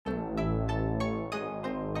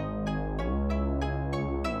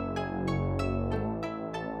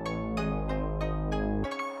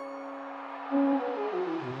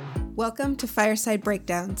Welcome to Fireside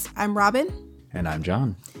Breakdowns. I'm Robin. And I'm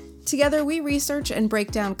John. Together we research and break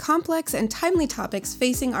down complex and timely topics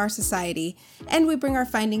facing our society, and we bring our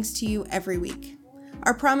findings to you every week.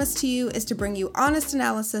 Our promise to you is to bring you honest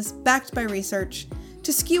analysis backed by research,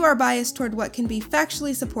 to skew our bias toward what can be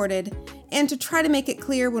factually supported, and to try to make it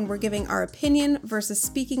clear when we're giving our opinion versus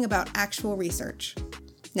speaking about actual research.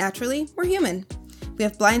 Naturally, we're human. We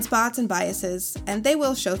have blind spots and biases, and they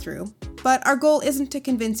will show through. But our goal isn't to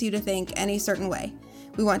convince you to think any certain way.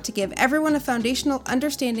 We want to give everyone a foundational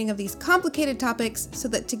understanding of these complicated topics so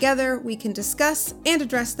that together we can discuss and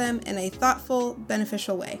address them in a thoughtful,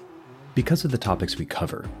 beneficial way. Because of the topics we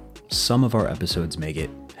cover, some of our episodes may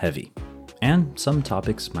get heavy, and some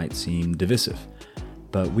topics might seem divisive.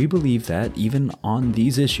 But we believe that even on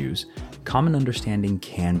these issues, common understanding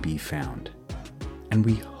can be found. And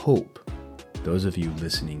we hope those of you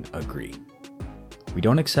listening agree. We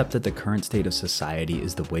don't accept that the current state of society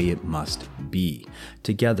is the way it must be.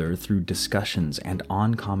 Together, through discussions and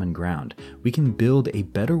on common ground, we can build a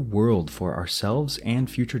better world for ourselves and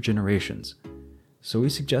future generations. So we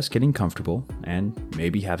suggest getting comfortable and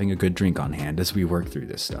maybe having a good drink on hand as we work through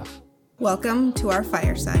this stuff. Welcome to our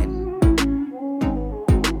fireside.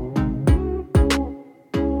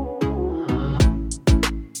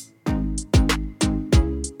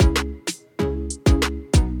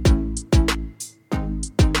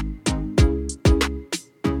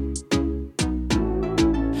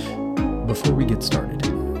 Before we get started,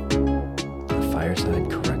 a fireside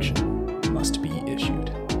correction must be issued.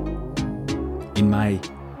 In my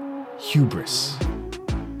hubris,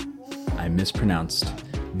 I mispronounced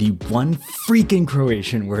the one freaking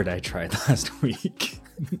Croatian word I tried last week.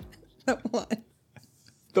 The one.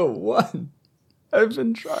 The one. I've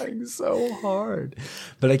been trying so hard.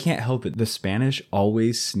 But I can't help it. The Spanish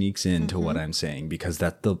always sneaks into what I'm saying because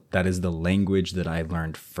that is the language that I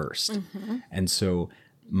learned first. And so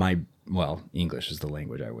English is the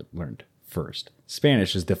language I learned first.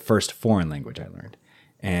 Spanish is the first foreign language I learned.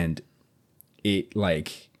 And I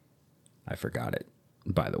forgot it,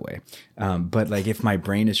 by the way. But if my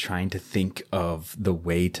brain is trying to think of the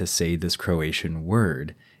way to say this Croatian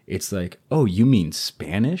word, it's like, oh, you mean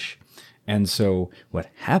Spanish? And so what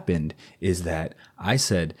happened is that I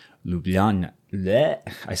said Ljubljana.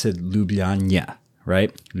 I said Ljubljana,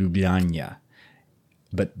 right? Ljubljana.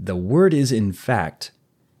 But the word is in fact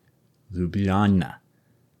Ljubljana,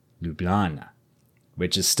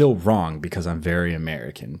 which is still wrong because I'm very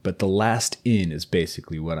American. But the last "in" is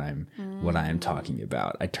basically what I am talking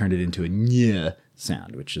about. I turned it into a "nya"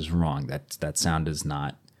 sound, which is wrong. That sound is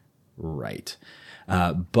not right.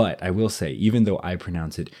 But I will say, even though I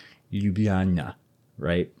pronounce it Ljubljana,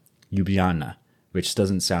 right? Ljubljana, which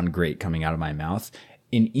doesn't sound great coming out of my mouth.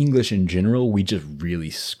 In English in general, we just really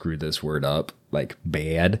screw this word up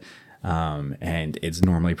bad. And it's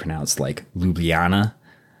normally pronounced like Ljubljana,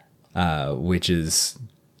 which is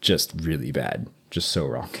just really bad, just so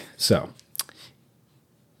wrong. So,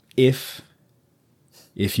 if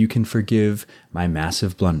you can forgive my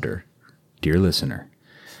massive blunder, dear listener,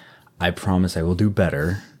 I promise I will do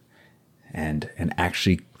better and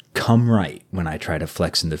actually come right when I try to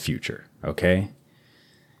flex in the future. Okay?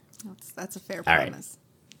 That's a fair promise.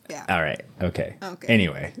 Right. Yeah. All right. Okay.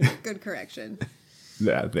 Anyway. Good correction.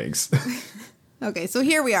 Yeah, thanks. Okay, so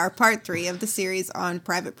here we are, part 3 of the series on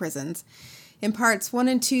private prisons. In parts 1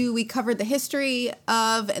 and 2, we covered the history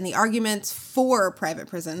of and the arguments for private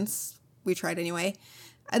prisons. We tried anyway.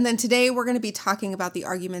 And then today we're going to be talking about the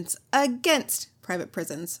arguments against private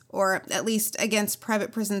prisons, or at least against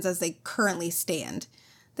private prisons as they currently stand.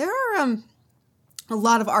 There are a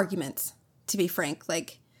lot of arguments, to be frank.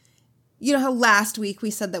 You know how last week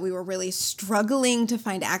we said that we were really struggling to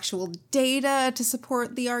find actual data to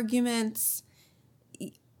support the arguments?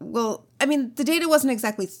 Well, I mean, the data wasn't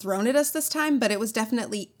exactly thrown at us this time, but it was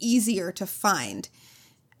definitely easier to find.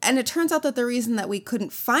 And it turns out that the reason that we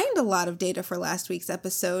couldn't find a lot of data for last week's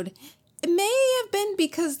episode, it may have been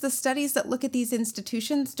because the studies that look at these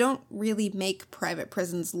institutions don't really make private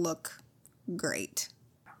prisons look great.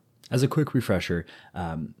 As a quick refresher,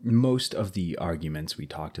 most of the arguments we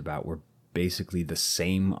talked about were basically the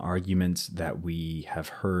same arguments that we have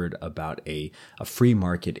heard about a free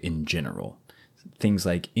market in general. Things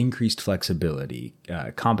like increased flexibility,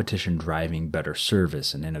 competition driving better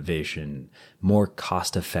service and innovation, more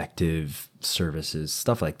cost-effective services,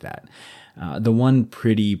 stuff like that. The one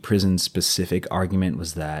pretty prison-specific argument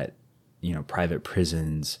was that, private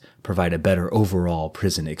prisons provide a better overall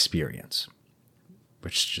prison experience,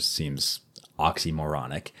 which just seems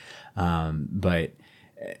oxymoronic. But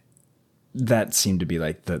that seemed to be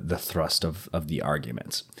the thrust of the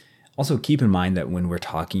arguments. Also, keep in mind that when we're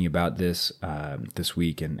talking about this this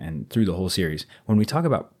week and through the whole series, when we talk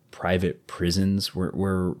about private prisons,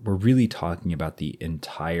 we're really talking about the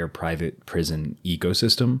entire private prison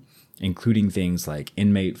ecosystem, including things like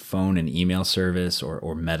inmate phone and email service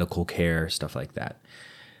or medical care, stuff like that.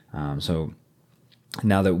 So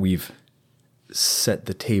now that we've set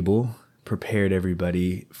the table, prepared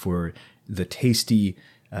everybody for the tasty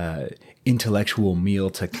intellectual meal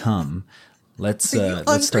to come, let's start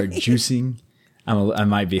juicing. I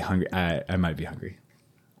might be hungry. I might be hungry.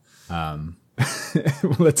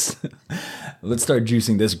 Let's start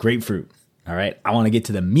juicing this grapefruit. All right. I want to get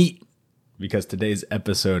to the meat because today's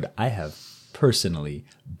episode I have personally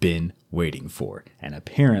been waiting for and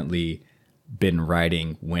apparently been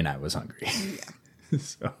writing when I was hungry. Yeah.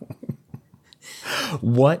 So,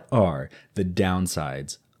 what are the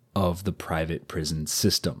downsides of the private prison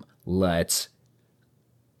system? Let's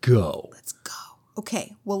go. Let's go.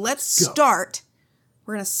 Okay. Well, let's start.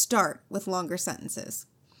 We're going to start with longer sentences.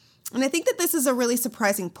 And I think that this is a really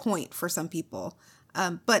surprising point for some people.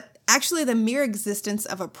 But actually, the mere existence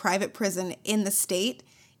of a private prison in the state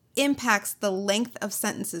impacts the length of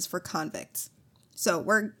sentences for convicts. So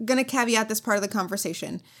we're going to caveat this part of the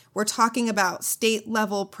conversation. We're talking about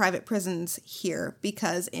state-level private prisons here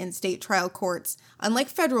because in state trial courts, unlike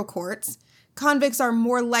federal courts, convicts are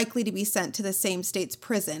more likely to be sent to the same state's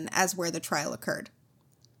prison as where the trial occurred.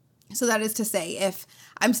 So that is to say, if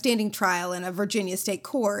I'm standing trial in a Virginia state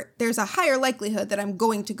court, there's a higher likelihood that I'm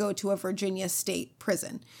going to go to a Virginia state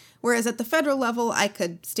prison. Whereas at the federal level, I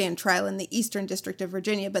could stand trial in the Eastern District of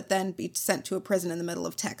Virginia, but then be sent to a prison in the middle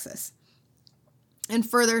of Texas. And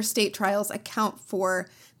further, state trials account for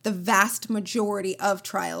the vast majority of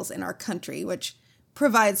trials in our country, which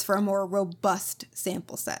provides for a more robust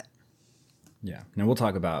sample set. Yeah. Now we'll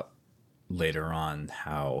talk about later on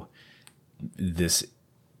how this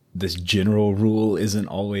general rule isn't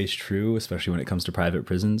always true, especially when it comes to private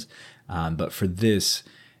prisons. But for this,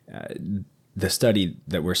 the study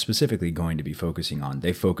that we're specifically going to be focusing on,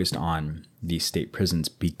 they focused on these state prisons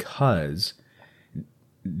because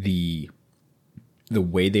the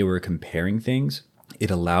way they were comparing things, it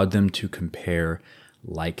allowed them to compare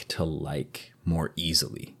like to like more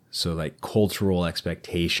easily. So like cultural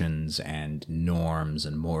expectations and norms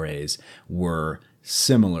and mores were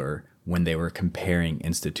similar when they were comparing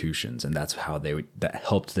institutions, and that's how that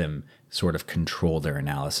helped them sort of control their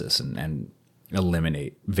analysis and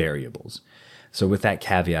eliminate variables. So with that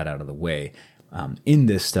caveat out of the way, in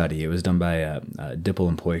this study, it was done by Dippel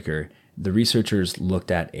and Poiker. The researchers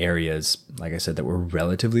looked at areas, like I said, that were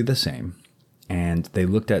relatively the same, and they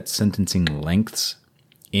looked at sentencing lengths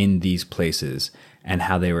in these places and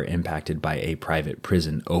how they were impacted by a private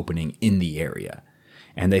prison opening in the area.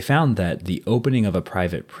 And they found that the opening of a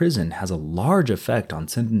private prison has a large effect on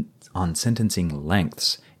sentencing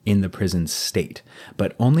lengths in the prison state,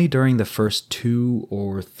 but only during the first 2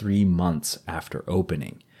 or 3 months after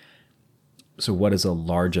opening. So what is a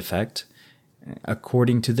large effect?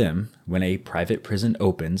 According to them, when a private prison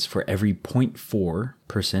opens, for every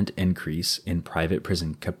 0.4% increase in private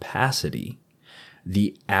prison capacity,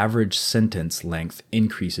 the average sentence length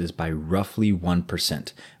increases by roughly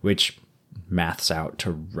 1%, which maths out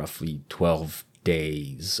to roughly 12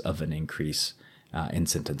 days of an increase in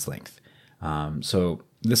sentence length. So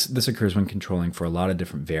this occurs when controlling for a lot of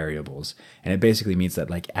different variables. And it basically means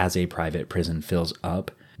that like as a private prison fills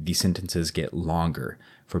up, the sentences get longer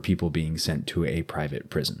for people being sent to a private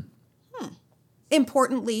prison.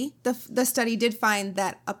 Importantly, the study did find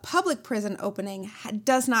that a public prison opening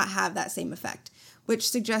does not have that same effect, which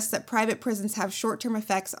suggests that private prisons have short-term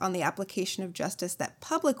effects on the application of justice that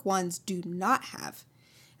public ones do not have.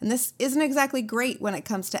 And this isn't exactly great when it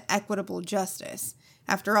comes to equitable justice.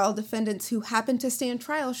 After all, defendants who happen to stand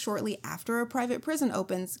trial shortly after a private prison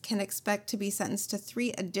opens can expect to be sentenced to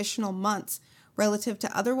 3 additional months relative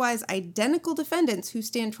to otherwise identical defendants who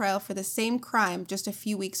stand trial for the same crime just a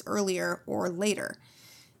few weeks earlier or later.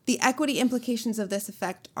 The equity implications of this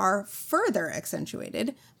effect are further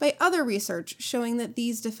accentuated by other research showing that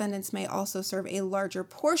these defendants may also serve a larger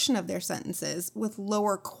portion of their sentences with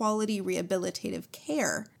lower quality rehabilitative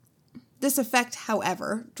care. This effect,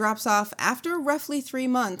 however, drops off after roughly 3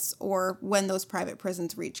 months or when those private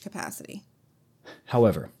prisons reach capacity.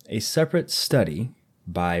 However, a separate study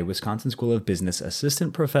by Wisconsin School of Business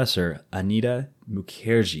assistant professor Anita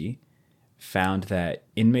Mukherjee found that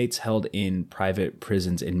inmates held in private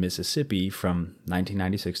prisons in Mississippi from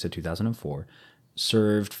 1996 to 2004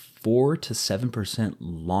 served 4 to 7%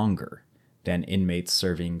 longer than inmates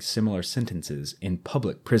serving similar sentences in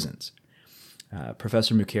public prisons.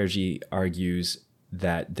 Professor Mukherjee argues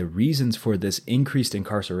that the reasons for this increased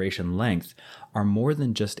incarceration length are more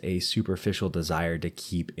than just a superficial desire to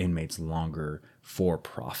keep inmates longer for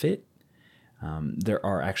profit. There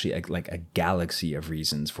are actually a galaxy of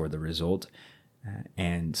reasons for the result.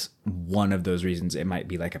 And one of those reasons, it might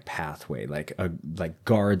be like a pathway, like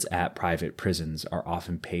guards at private prisons are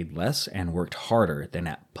often paid less and worked harder than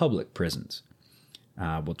at public prisons,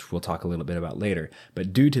 which we'll talk a little bit about later.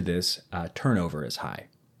 But due to this, turnover is high,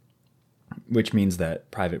 which means that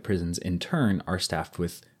private prisons in turn are staffed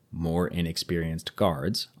with more inexperienced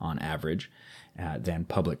guards on average than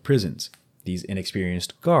public prisons. These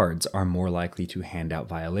inexperienced guards are more likely to hand out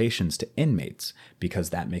violations to inmates because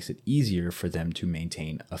that makes it easier for them to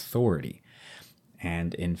maintain authority.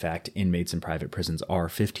 And in fact, inmates in private prisons are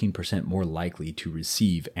 15% more likely to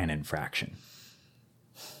receive an infraction.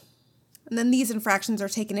 And then these infractions are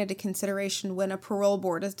taken into consideration when a parole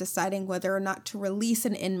board is deciding whether or not to release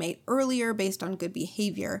an inmate earlier based on good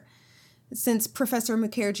behavior. Since Professor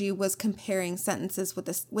Mukherjee was comparing sentences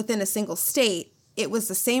within a single state, it was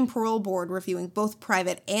the same parole board reviewing both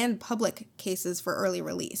private and public cases for early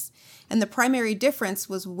release. And the primary difference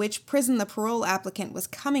was which prison the parole applicant was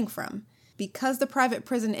coming from. Because the private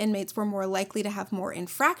prison inmates were more likely to have more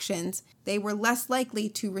infractions, they were less likely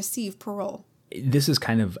to receive parole. This is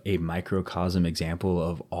kind of a microcosm example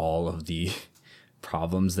of all of the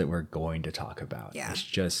problems that we're going to talk about. Yeah. It's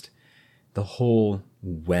just the whole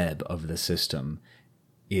web of the system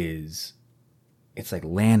it's like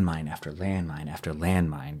landmine after landmine after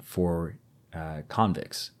landmine for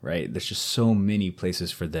convicts, right? There's just so many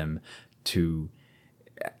places for them to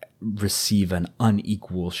receive an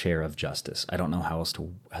unequal share of justice. I don't know how else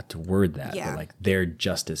to word that, Yeah. but like their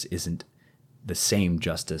justice isn't the same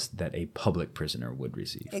justice that a public prisoner would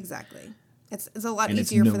receive. Exactly. It's a lot And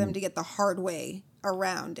easier for them to get the hard way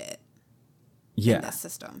around it Yeah. in this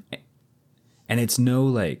system. And it's no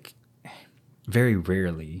like very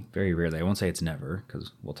rarely, I won't say it's never,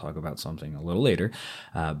 because we'll talk about something a little later,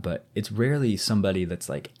 but it's rarely somebody that's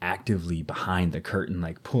like actively behind the curtain,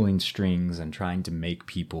 like pulling strings and trying to make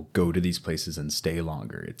people go to these places and stay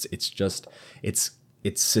longer. It's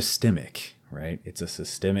systemic, right? It's a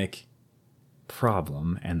systemic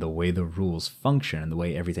problem, and the way the rules function and the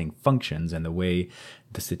way everything functions and the way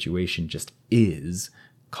the situation just is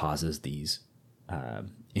causes these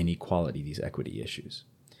inequality, these equity issues.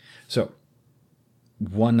 So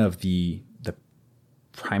one of the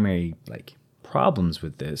primary like problems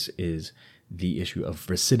with this is the issue of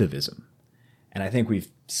recidivism. And I think we've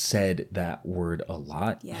said that word a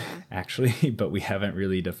lot, actually, but we haven't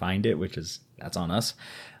really defined it, that's on us,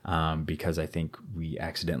 because I think we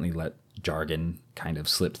accidentally let jargon kind of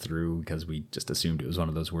slip through because we just assumed it was one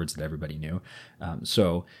of those words that everybody knew.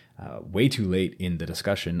 So way too late in the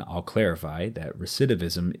discussion, I'll clarify that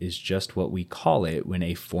recidivism is just what we call it when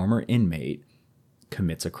a former inmate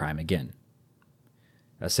commits a crime again.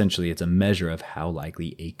 Essentially, it's a measure of how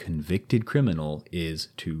likely a convicted criminal is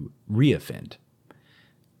to reoffend.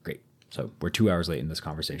 Great. So we're 2 hours late in this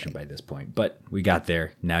conversation by this point, but we got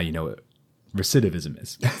there. Now you know what recidivism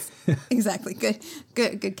is. Yes, exactly.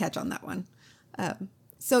 Good catch on that one.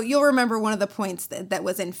 So you'll remember one of the points that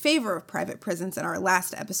was in favor of private prisons in our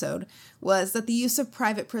last episode was that the use of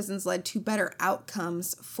private prisons led to better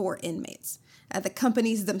outcomes for inmates. The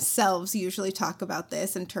companies themselves usually talk about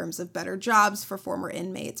this in terms of better jobs for former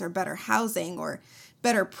inmates or better housing or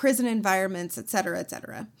better prison environments, et cetera, et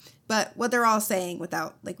cetera. But what they're all saying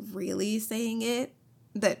without like really saying it,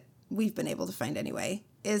 that we've been able to find anyway,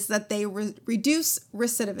 is that they reduce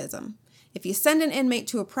recidivism. If you send an inmate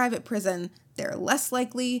to a private prison, they're less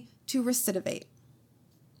likely to recidivate.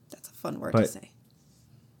 That's a fun word to say.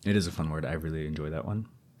 It is a fun word. I really enjoy that one.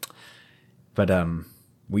 But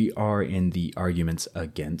we are in the arguments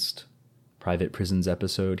against private prisons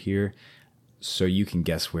episode here, so you can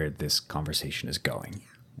guess where this conversation is going.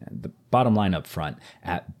 And the bottom line up front,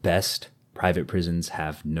 at best, private prisons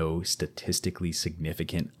have no statistically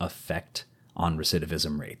significant effect on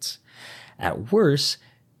recidivism rates. At worst,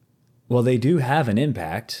 well, they do have an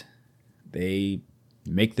impact. They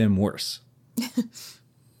make them worse.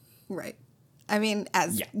 Right. I mean,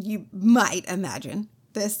 as you might imagine,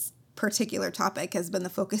 this particular topic has been the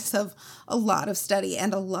focus of a lot of study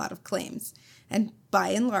and a lot of claims. And by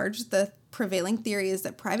and large, the prevailing theory is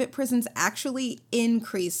that private prisons actually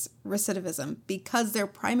increase recidivism because their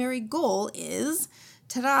primary goal is,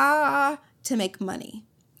 to make money.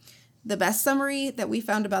 The best summary that we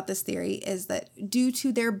found about this theory is that due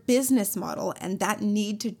to their business model and that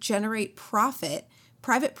need to generate profit,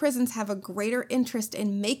 private prisons have a greater interest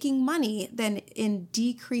in making money than in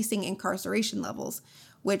decreasing incarceration levels,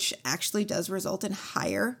 which actually does result in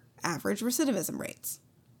higher average recidivism rates.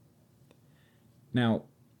 Now,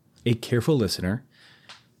 a careful listener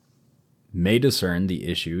may discern the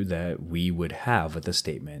issue that we would have with a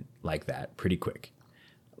statement like that pretty quick.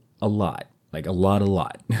 A lot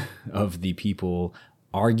of the people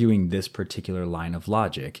arguing this particular line of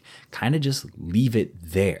logic kind of just leave it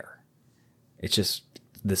there. It's just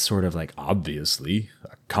this sort of like, obviously,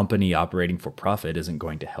 a company operating for profit isn't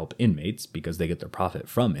going to help inmates because they get their profit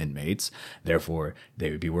from inmates. Therefore,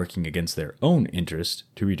 they would be working against their own interest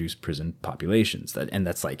to reduce prison populations.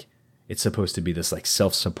 That's like, it's supposed to be this like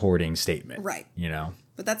self-supporting statement. Right. You know?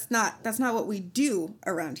 But that's not what we do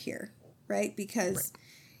around here, right? Because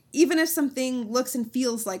even if something looks and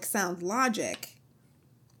feels like sound logic,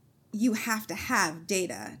 you have to have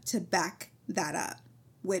data to back that up,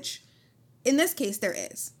 which in this case there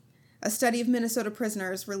is. A study of Minnesota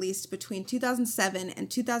prisoners released between 2007 and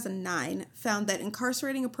 2009 found that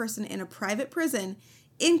incarcerating a person in a private prison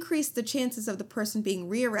increased the chances of the person being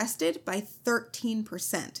rearrested by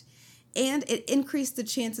 13%. And it increased the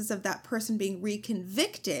chances of that person being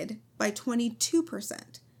reconvicted by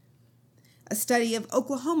 22%. A study of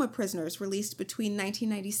Oklahoma prisoners released between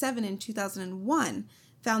 1997 and 2001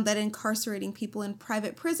 found that incarcerating people in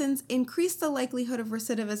private prisons increased the likelihood of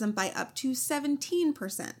recidivism by up to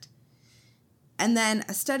 17%. And then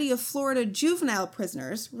a study of Florida juvenile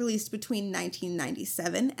prisoners released between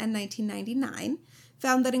 1997 and 1999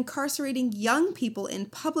 found that incarcerating young people in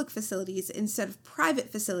public facilities instead of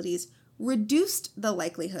private facilities reduced the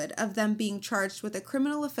likelihood of them being charged with a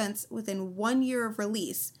criminal offense within 1 year of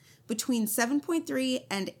release between 7.3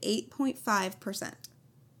 and 8.5%.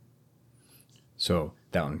 So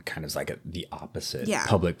that one kind of is like the opposite. Yeah.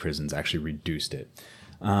 Public prisons actually reduced it.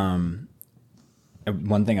 One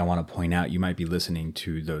thing I want to point out, you might be listening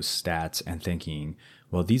to those stats and thinking,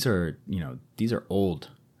 well, these are old.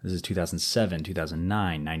 This is 2007,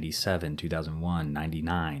 2009, 97, 2001,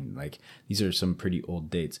 99. Like, these are some pretty old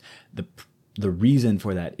dates. The reason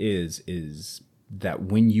for that is that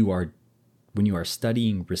when you are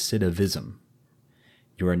studying recidivism,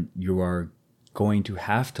 you are going to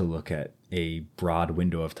have to look at a broad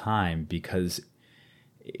window of time because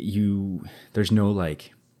there's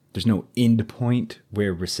no end point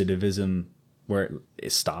where recidivism where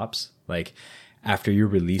it stops. Like, after you're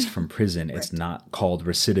released from prison, right. It's not called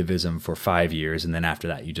recidivism for 5 years, and then after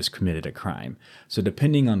that you just committed a crime. So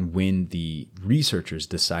depending on when the researchers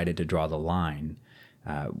decided to draw the line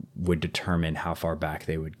would determine how far back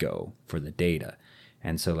they would go for the data.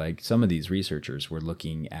 And so like some of these researchers were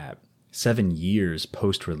looking at 7 years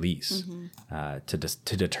post-release to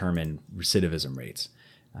determine recidivism rates.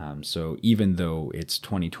 So even though it's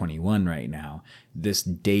 2021 right now, this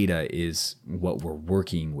data is what we're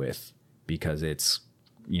working with because it's,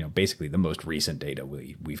 basically the most recent data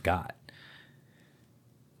we've got.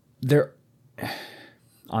 In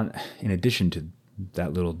addition to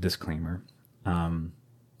that little disclaimer,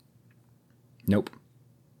 nope.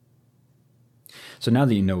 So now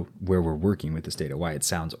that you know where we're working with this data, why it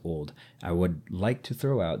sounds old, I would like to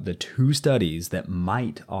throw out the 2 studies that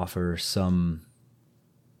might offer some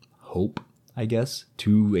hope, I guess,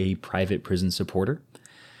 to a private prison supporter.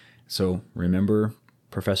 So remember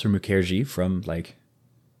Professor Mukherjee from like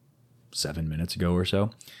 7 minutes ago or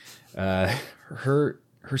so? Her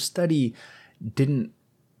study didn't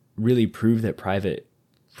really prove that private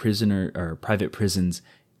prisons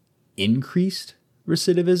increased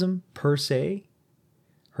recidivism per se.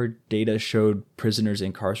 Her data showed prisoners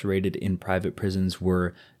incarcerated in private prisons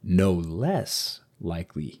were no less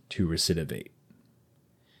likely to recidivate.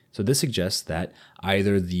 So this suggests that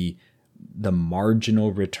either the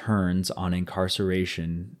marginal returns on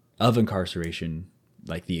incarceration,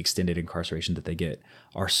 like the extended incarceration that they get,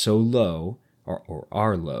 are so low or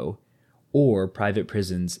are low, or private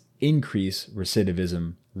prisons increase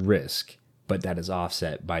recidivism risk, but that is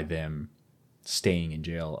offset by them staying in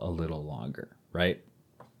jail a little longer, right?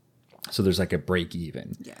 So there's like a break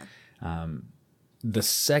even. Yeah. The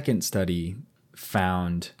second study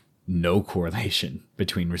found no correlation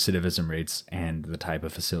between recidivism rates and the type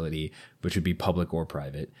of facility, which would be public or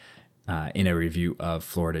private, in a review of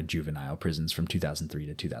Florida juvenile prisons from 2003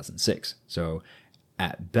 to 2006. So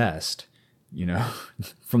at best,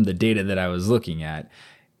 from the data that I was looking at,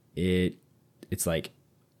 it's like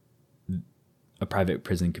a private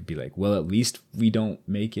prison could be like, well, at least we don't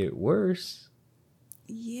make it worse.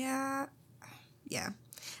 Yeah.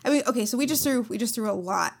 I mean, okay, so we just threw a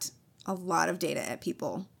lot of data at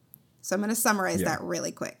people. So I'm going to summarize that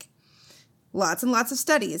really quick. Lots and lots of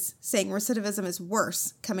studies saying recidivism is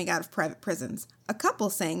worse coming out of private prisons. A couple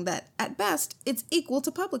saying that, at best, it's equal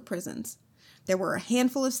to public prisons. There were a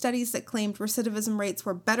handful of studies that claimed recidivism rates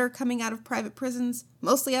were better coming out of private prisons,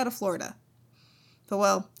 mostly out of Florida. But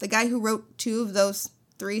well, the guy who wrote 2 of those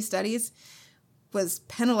 3 studies was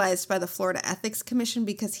penalized by the Florida Ethics Commission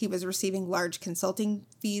because he was receiving large consulting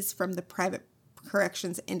fees from the private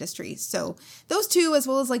corrections industry. So those 2, as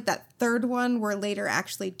well as like that 3rd one, were later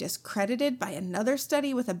actually discredited by another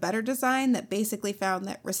study with a better design that basically found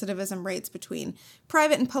that recidivism rates between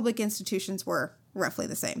private and public institutions were roughly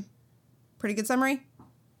the same. Pretty good summary?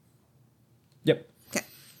 Yep. Okay.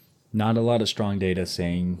 Not a lot of strong data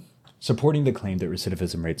supporting the claim that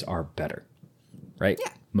recidivism rates are better, right?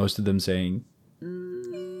 Yeah. Most of them saying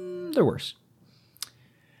they're worse.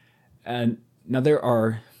 And now there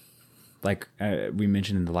are, like we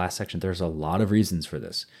mentioned in the last section, there's a lot of reasons for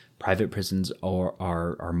this. Private prisons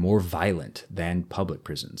are more violent than public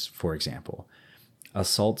prisons, for example.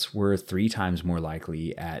 Assaults were 3 times more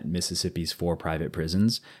likely at Mississippi's 4 private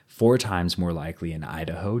prisons, 4 times more likely in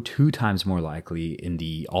Idaho, 2 times more likely in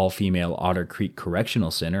the all-female Otter Creek Correctional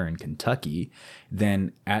Center in Kentucky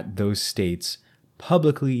than at those states'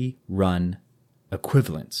 publicly run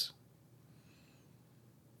equivalents.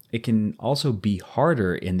 It can also be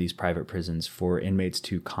harder in these private prisons for inmates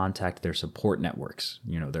to contact their support networks,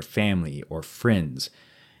 their family or friends,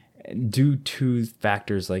 due to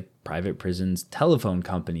factors like private prisons, telephone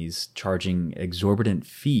companies charging exorbitant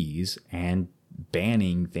fees, and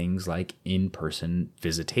banning things like in-person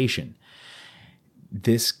visitation.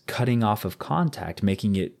 This cutting off of contact,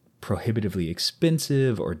 making it prohibitively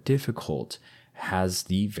expensive or difficult, has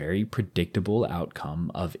the very predictable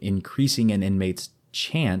outcome of increasing an inmate's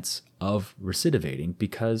chance of recidivating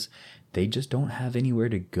because they just don't have anywhere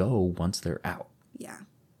to go once they're out. Yeah.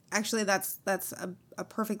 Actually, that's a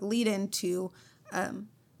perfect lead-in to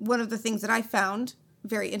one of the things that I found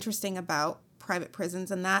very interesting about private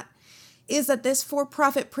prisons, and that is that this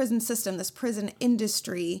for-profit prison system, this prison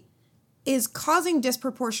industry, is causing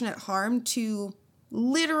disproportionate harm to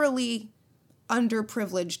literally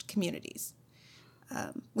underprivileged communities.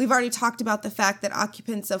 We've already talked about the fact that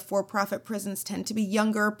occupants of for-profit prisons tend to be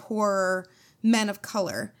younger, poorer men of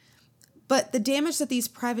color. But the damage that these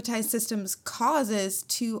privatized systems causes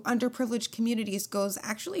to underprivileged communities goes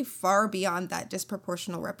actually far beyond that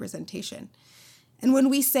disproportional representation. And when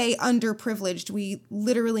we say underprivileged, we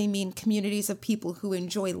literally mean communities of people who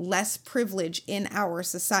enjoy less privilege in our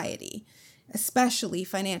society, especially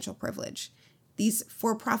financial privilege. These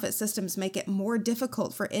for-profit systems make it more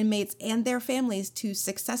difficult for inmates and their families to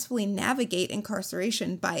successfully navigate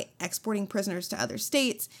incarceration by exporting prisoners to other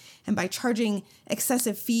states and by charging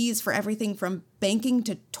excessive fees for everything from banking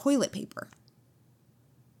to toilet paper.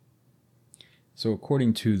 So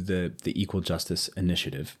according to the Equal Justice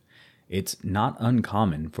Initiative, it's not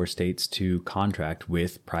uncommon for states to contract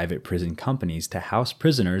with private prison companies to house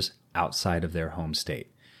prisoners outside of their home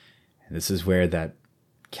state. And this is where that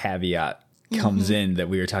caveat comes in that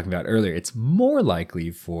we were talking about earlier. It's more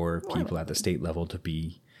likely for people at the state level to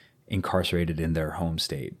be incarcerated in their home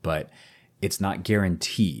state, but it's not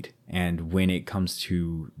guaranteed. And when it comes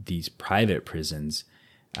to these private prisons,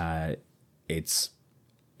 it's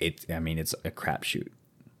a crapshoot.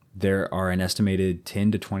 There are an estimated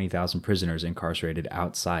 10 to 20,000 prisoners incarcerated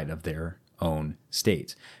outside of their own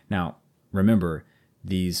states. Now, remember,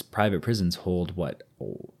 these private prisons hold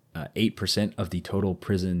 8% of the total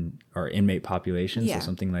prison or inmate population. Yeah. So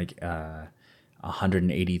something like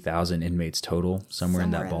 180,000 inmates total, somewhere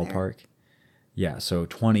in that ballpark. Yeah. So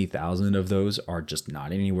 20,000 of those are just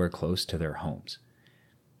not anywhere close to their homes.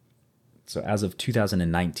 So as of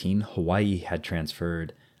 2019, Hawaii had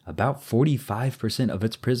transferred about 45% of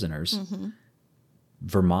its prisoners.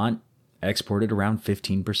 Vermont exported around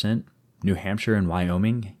 15%. New Hampshire and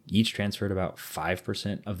Wyoming each transferred about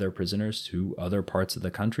 5% of their prisoners to other parts of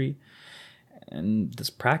the country. And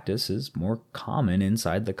this practice is more common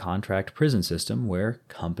inside the contract prison system, where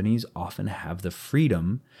companies often have the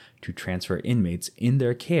freedom to transfer inmates in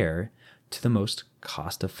their care to the most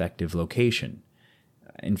cost-effective location.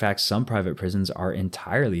 In fact, some private prisons are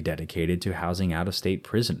entirely dedicated to housing out-of-state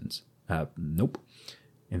prisons.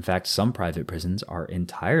 In fact, some private prisons are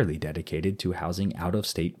entirely dedicated to housing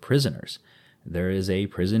out-of-state prisoners. There is a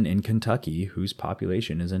prison in Kentucky whose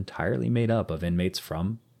population is entirely made up of inmates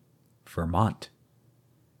from Vermont.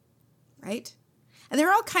 Right? And there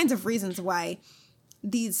are all kinds of reasons why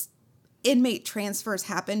these inmate transfers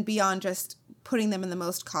happen beyond just putting them in the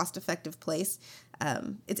most cost-effective place.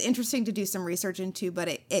 It's interesting to do some research into, but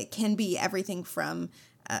it can be everything from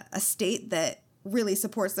a state that really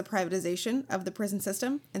supports the privatization of the prison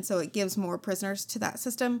system, and so it gives more prisoners to that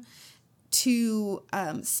system, to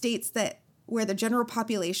states where the general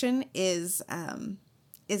population is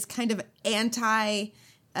is kind of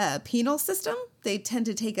anti-penal system. They tend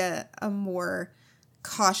to take a more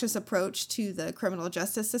cautious approach to the criminal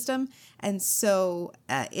justice system. And so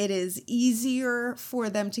it is easier for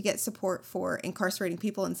them to get support for incarcerating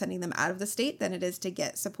people and sending them out of the state than it is to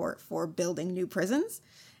get support for building new prisons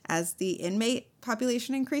as the inmate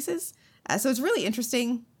population increases. So it's really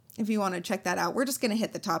interesting if you want to check that out. We're just going to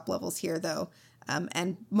hit the top levels here, though,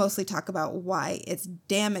 and mostly talk about why it's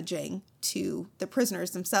damaging to the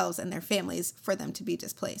prisoners themselves and their families for them to be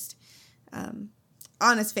displaced.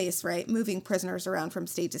 On its face, right, moving prisoners around from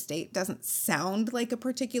state to state doesn't sound like a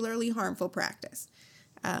particularly harmful practice.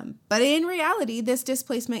 But in reality, this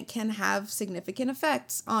displacement can have significant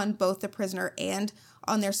effects on both the prisoner and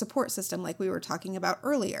on their support system, like we were talking about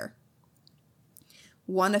earlier.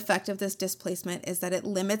 One effect of this displacement is that it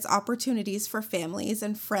limits opportunities for families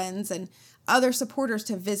and friends and other supporters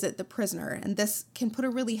to visit the prisoner, and this can put a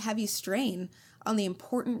really heavy strain on the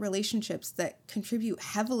important relationships that contribute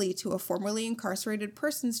heavily to a formerly incarcerated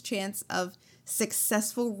person's chance of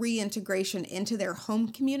successful reintegration into their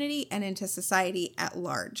home community and into society at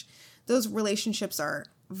large. Those relationships are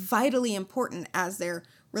vitally important as they're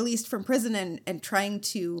released from prison and trying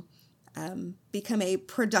to become a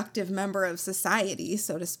productive member of society,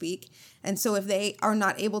 so to speak. And so if they are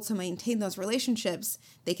not able to maintain those relationships,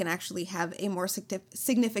 they can actually have a more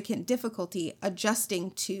significant difficulty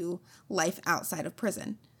adjusting to life outside of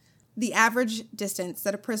prison. The average distance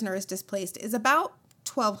that a prisoner is displaced is about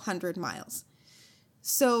 1,200 miles.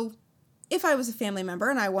 So if I was a family member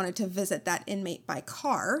and I wanted to visit that inmate by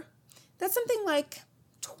car, that's something like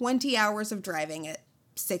 20 hours of driving at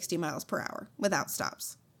 60 miles per hour without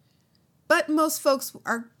stops. But most folks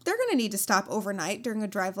they're going to need to stop overnight during a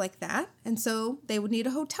drive like that, and so they would need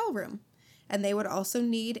a hotel room. And they would also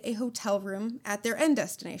need a hotel room at their end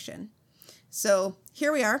destination. So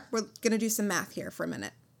here we are. We're going to do some math here for a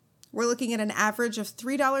minute. We're looking at an average of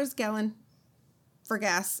 $3 a gallon for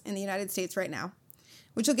gas in the United States right now,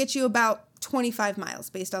 which will get you about 25 miles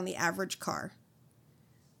based on the average car.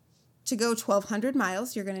 To go 1,200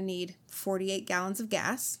 miles, you're going to need 48 gallons of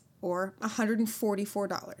gas, or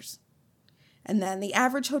 $144. And then the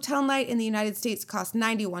average hotel night in the United States costs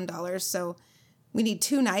 $91, so we need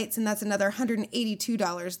 2 nights, and that's another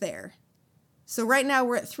 $182 there. So right now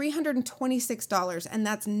we're at $326, and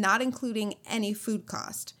that's not including any food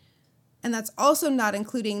cost. And that's also not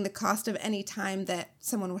including the cost of any time that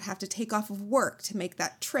someone would have to take off of work to make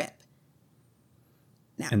that trip.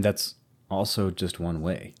 Now, and that's also just one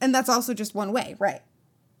way. And that's also just one way, right.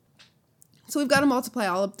 So we've got to multiply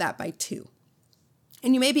all of that by 2.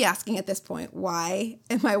 And you may be asking at this point, why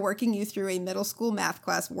am I working you through a middle school math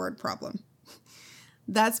class word problem?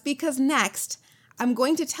 That's because next, I'm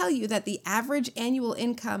going to tell you that the average annual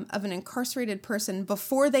income of an incarcerated person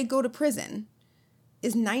before they go to prison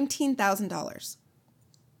is $19,000.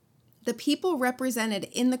 The people represented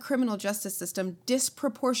in the criminal justice system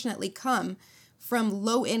disproportionately come from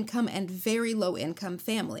low-income and very low-income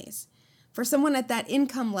families. For someone at that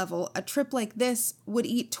income level, a trip like this would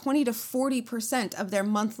eat 20 to 40% of their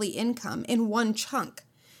monthly income in one chunk,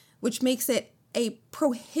 which makes it a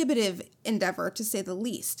prohibitive endeavor, to say the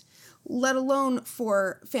least, let alone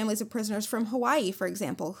for families of prisoners from Hawaii, for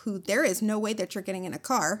example, who there is no way that you're getting in a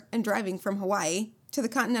car and driving from Hawaii to the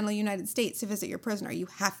continental United States to visit your prisoner. You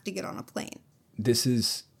have to get on a plane. This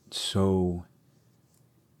is so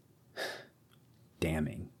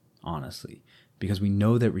damning, honestly, because we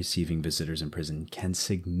know that receiving visitors in prison can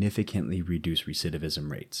significantly reduce recidivism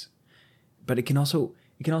rates. But it can also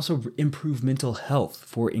improve mental health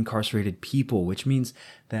for incarcerated people, which means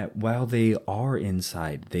that while they are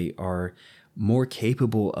inside, they are more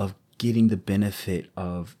capable of getting the benefit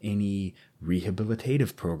of any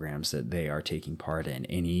rehabilitative programs that they are taking part in,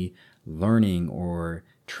 any learning or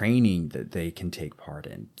training that they can take part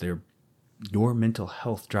in. Your mental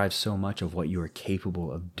health drives so much of what you are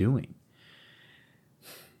capable of doing.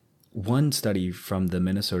 One study from the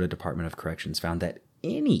Minnesota Department of Corrections found that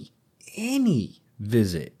any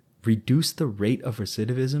visit reduced the rate of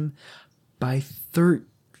recidivism by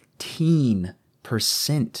 13%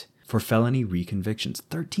 for felony reconvictions.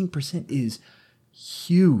 13% is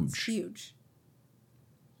huge. It's huge.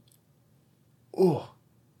 Oh,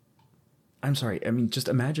 I'm sorry. I mean, just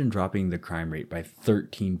imagine dropping the crime rate by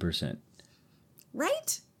 13%.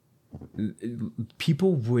 Right?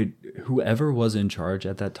 People whoever was in charge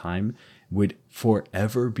at that time would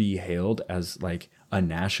forever be hailed as like a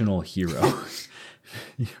national hero.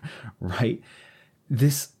 Right?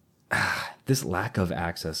 This lack of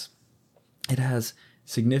access, it has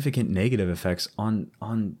significant negative effects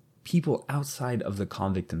on people outside of the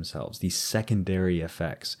convict themselves, these secondary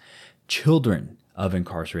effects. children of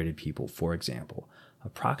incarcerated people, for example,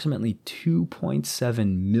 approximately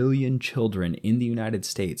 2.7 million children in the United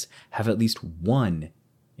States have at least one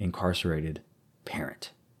incarcerated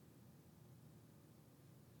parent.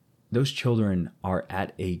 Those children are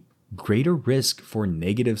at a greater risk for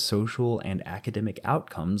negative social and academic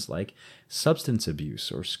outcomes like substance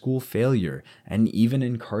abuse or school failure, and even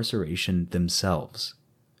incarceration themselves.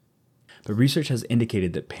 But research has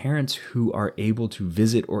indicated that parents who are able to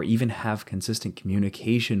visit or even have consistent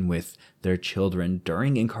communication with their children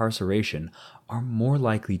during incarceration are more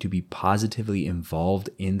likely to be positively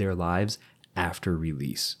involved in their lives after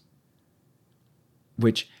release.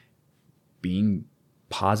 Which, being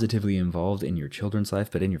positively involved in your children's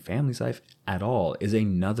life, but in your family's life at all, is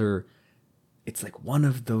another, it's like one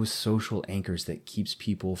of those social anchors that keeps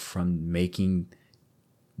people from making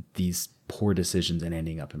these poor decisions and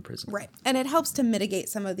ending up in prison. Right. And it helps to mitigate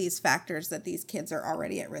some of these factors that these kids are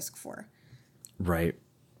already at risk for. Right.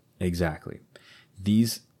 Exactly.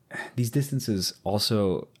 These distances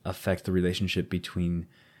also affect the relationship between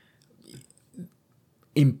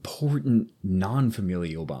important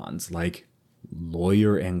non-familial bonds like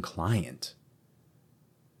lawyer and client.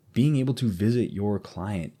 Being able to visit your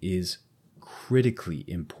client is critically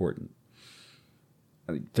important.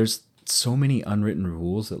 There's so many unwritten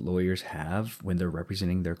rules that lawyers have when they're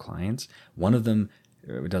representing their clients. One of them,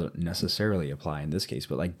 it doesn't necessarily apply in this case,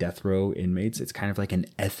 but like death row inmates, it's kind of like an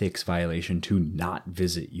ethics violation to not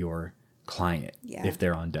visit your client if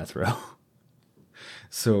they're on death row.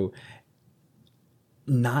 So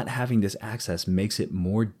not having this access makes it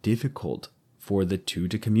more difficult for the two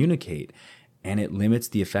to communicate, and it limits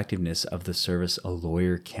the effectiveness of the service a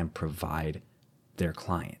lawyer can provide their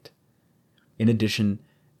client. In addition,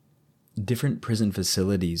 different prison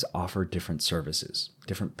facilities offer different services,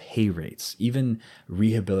 different pay rates. Even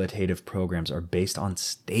rehabilitative programs are based on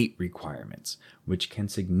state requirements, which can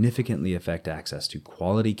significantly affect access to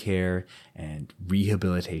quality care and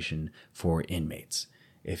rehabilitation for inmates.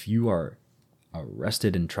 If you are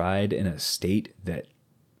arrested and tried in a state that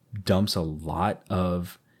dumps a lot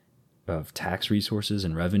of tax resources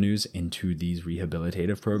and revenues into these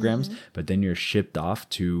rehabilitative programs, but then you're shipped off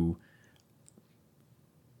to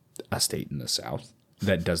a state in the South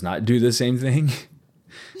that does not do the same thing,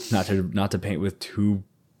 not to paint with too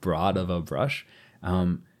broad of a brush,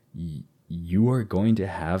 you are going to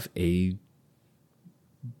have a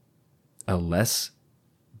less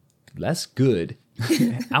good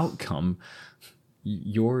outcome.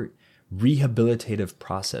 Your rehabilitative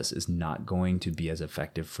process is not going to be as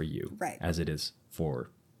effective for you as it is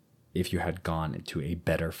for if you had gone into a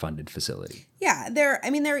better funded facility. Yeah, there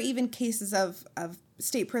are even cases of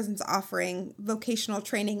state prisons offering vocational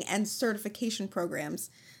training and certification programs.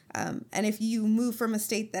 And if you move from a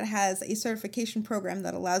state that has a certification program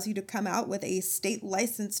that allows you to come out with a state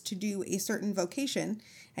license to do a certain vocation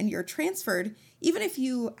and you're transferred, even if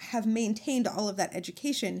you have maintained all of that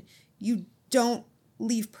education, you don't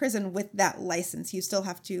leave prison with that license. You still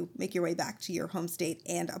have to make your way back to your home state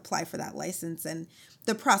and apply for that license. And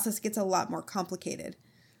the process gets a lot more complicated.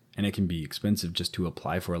 And it can be expensive just to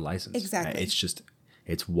apply for a license. Exactly.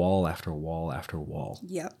 It's wall after wall after wall.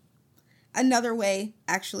 Yep. Another way,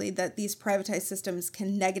 actually, that these privatized systems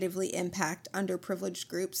can negatively impact underprivileged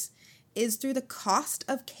groups is through the cost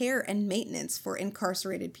of care and maintenance for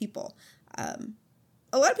incarcerated people.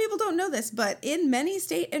 A lot of people don't know this, but in many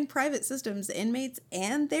state and private systems, inmates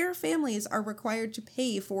and their families are required to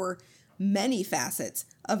pay for many facets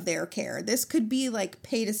of their care. This could be like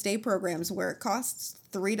pay-to-stay programs where it costs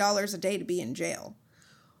 $3 a day to be in jail.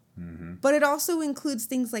 Mm-hmm. But it also includes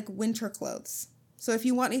things like winter clothes. So if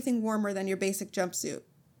you want anything warmer than your basic jumpsuit,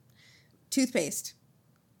 toothpaste,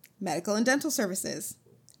 medical and dental services,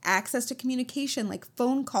 access to communication like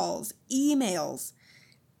phone calls, emails,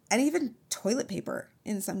 and even toilet paper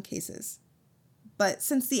in some cases. But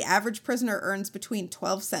since the average prisoner earns between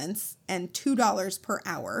 12 cents and $2 per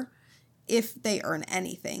hour, if they earn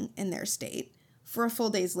anything in their state, for a full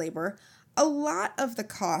day's labor, a lot of the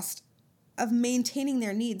cost of maintaining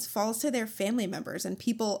their needs falls to their family members and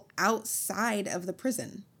people outside of the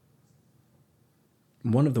prison.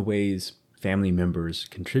 One of the ways family members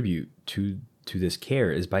contribute to this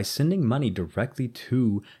care is by sending money directly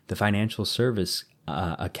to the financial service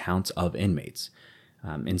accounts of inmates.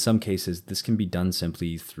 In some cases, this can be done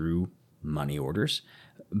simply through money orders,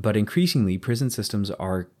 but increasingly, prison systems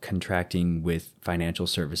are contracting with financial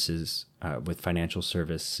services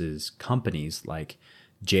companies like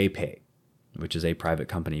JPay, which is a private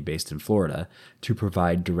company based in Florida, to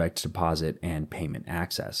provide direct deposit and payment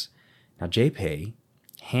access. Now, JPay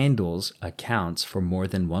handles accounts for more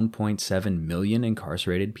than 1.7 million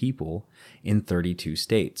incarcerated people in 32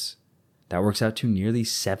 states. That works out to nearly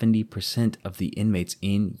 70% of the inmates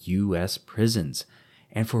in U.S. prisons.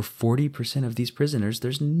 And for 40% of these prisoners,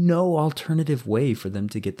 there's no alternative way for them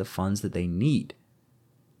to get the funds that they need.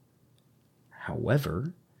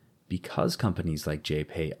 However, because companies like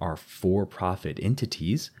JPay are for-profit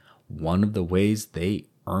entities, one of the ways they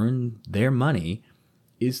earn their money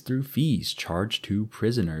is through fees charged to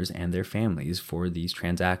prisoners and their families for these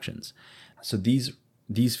transactions. So these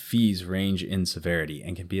fees range in severity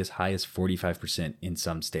and can be as high as 45% in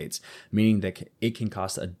some states, meaning that it can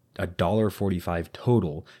cost $1.45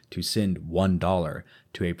 total to send $1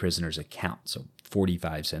 to a prisoner's account. So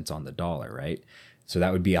 45 cents on the dollar, right? So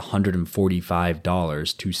that would be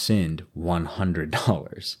 $145 to send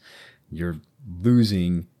 $100. You're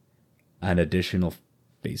losing an additional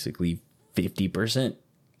basically 50%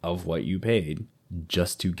 of what you paid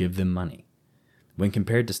just to give them money. When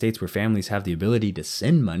compared to states where families have the ability to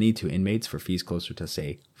send money to inmates for fees closer to,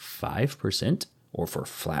 say, 5%, or for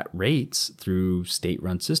flat rates through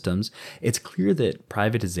state-run systems, it's clear that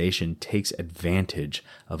privatization takes advantage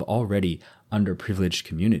of already underprivileged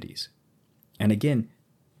communities. And again,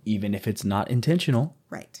 even if it's not intentional,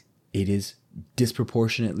 right, it is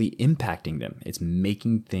disproportionately impacting them. It's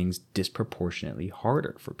making things disproportionately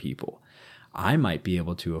harder for people. I might be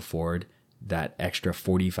able to afford that extra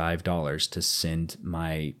 $45 to send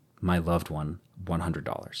my loved one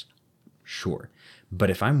 $100. Sure. But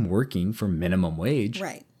if I'm working for minimum wage,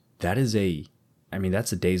 right, that's a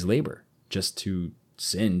day's labor just to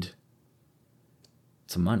send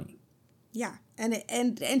some money. Yeah.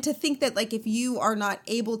 And to think that, like, if you are not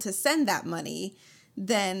able to send that money,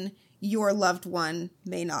 then your loved one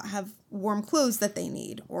may not have warm clothes that they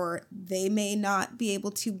need, or they may not be able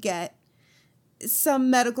to get some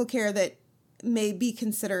medical care that may be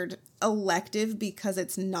considered elective because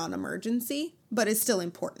it's non-emergency, but is still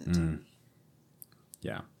important.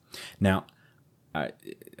 Yeah. Now, I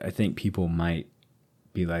think people might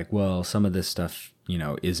be like, well, some of this stuff,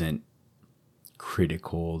 isn't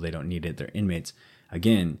critical. They don't need it. They're inmates.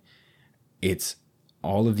 Again, it's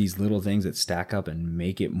all of these little things that stack up and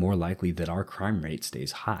make it more likely that our crime rate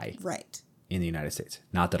stays high. Right. In the United States.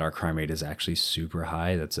 Not that our crime rate is actually super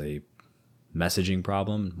high. That's a messaging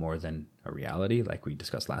problem more than a reality, like we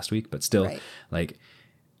discussed last week, but still, right, like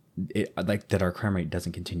that our crime rate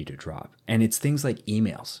doesn't continue to drop. And it's things like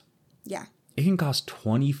emails. Yeah. It can cost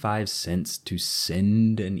 25 cents to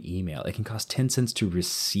send an email. It can cost 10 cents to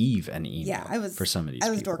receive an email. Yeah, for some of these I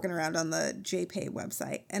was people. dorking around on the JPay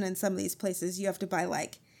website, and in some of these places you have to buy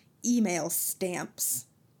like email stamps.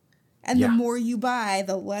 And the more you buy,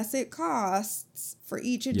 the less it costs for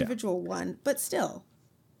each individual one, but still.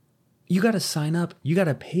 You got to sign up. You got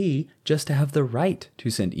to pay just to have the right to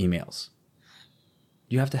send emails.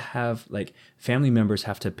 You have to have, like, family members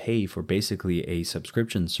have to pay for basically a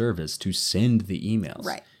subscription service to send the emails.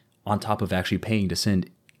 Right. On top of actually paying to send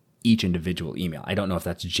each individual email. I don't know if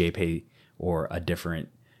that's JPay or a different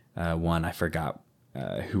one. I forgot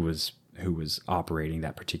who was operating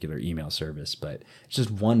that particular email service, but it's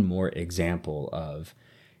just one more example of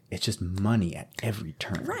it's just money at every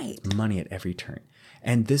turn. Right. Money at every turn.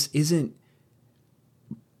 And this isn't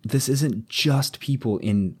just people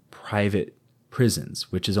in private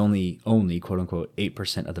prisons, which is only quote unquote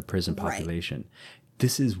 8% of the prison population. Right.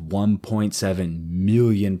 This is 1.7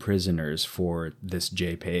 million prisoners for this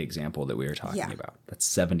JPay example that we were talking about. That's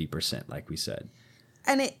 70%, like we said.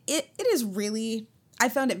 And it is really, I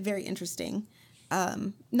found it very interesting,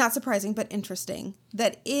 not surprising, but interesting,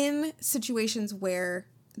 that in situations where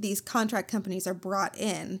these contract companies are brought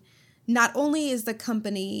in, not only is the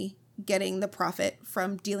company getting the profit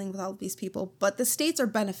from dealing with all of these people, but the states are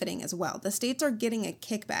benefiting as well. The states are getting a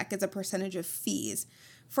kickback as a percentage of fees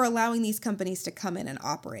for allowing these companies to come in and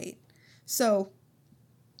operate. So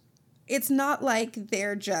it's not like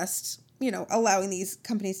they're just, allowing these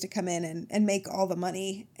companies to come in and make all the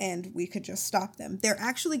money and we could just stop them. They're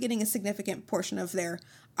actually getting a significant portion of their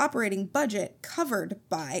operating budget covered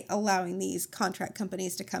by allowing these contract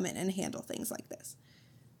companies to come in and handle things like this.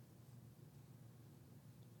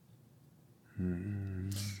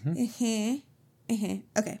 Okay.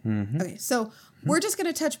 Okay. So we're just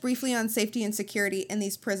going to touch briefly on safety and security in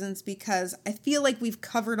these prisons because I feel like we've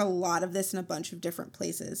covered a lot of this in a bunch of different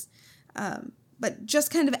places. But just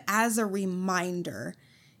kind of as a reminder,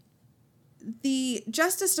 the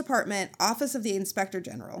Justice Department Office of the Inspector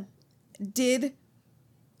General did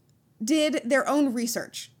their own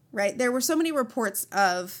research, right? There were so many reports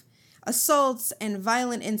of assaults and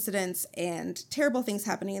violent incidents and terrible things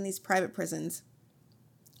happening in these private prisons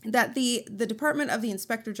that the Department of the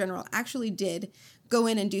Inspector General actually did go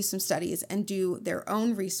in and do some studies and do their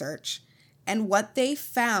own research. And what they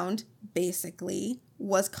found, basically,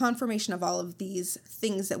 was confirmation of all of these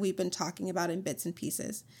things that we've been talking about in bits and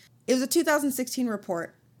pieces. It was a 2016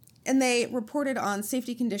 report, and they reported on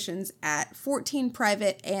safety conditions at 14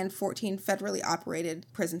 private and 14 federally operated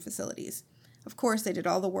prison facilities. Of course, they did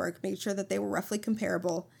all the work, made sure that they were roughly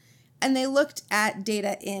comparable, and they looked at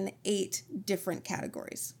data in 8 different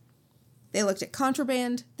categories. They looked at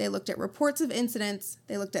contraband, they looked at reports of incidents,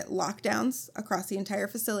 they looked at lockdowns across the entire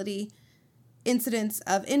facility, incidents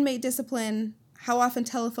of inmate discipline, how often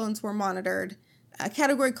telephones were monitored, a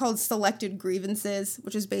category called selected grievances,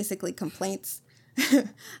 which is basically complaints.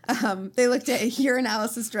 They looked at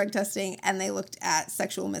urinalysis, drug testing, and they looked at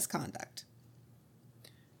sexual misconduct.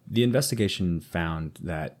 The investigation found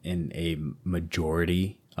that in a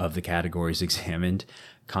majority of the categories examined,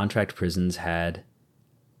 contract prisons had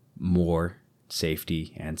more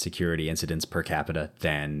safety and security incidents per capita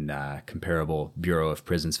than comparable Bureau of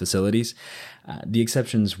Prisons facilities. The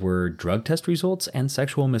exceptions were drug test results and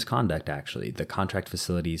sexual misconduct, actually. The contract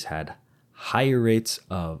facilities had higher rates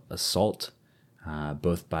of assault,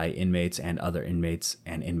 both by inmates and other inmates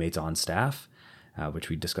and inmates on staff, which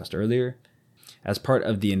we discussed earlier. As part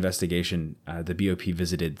of the investigation, the BOP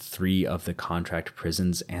visited 3 of the contract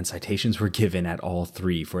prisons, and citations were given at all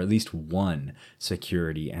 3 for at least one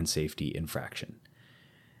security and safety infraction.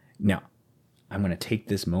 Now, I'm going to take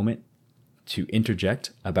this moment to interject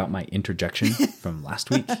about my interjection from last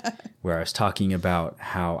week, where I was talking about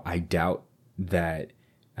how I doubt that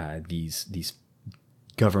these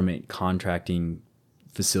government contracting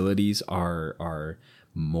facilities are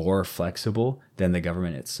more flexible than the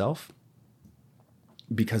government itself,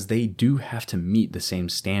 because they do have to meet the same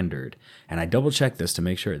standard. And I double-checked this to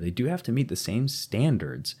make sure. They do have to meet the same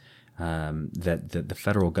standards that the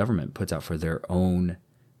federal government puts out for their own,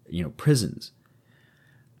 prisons.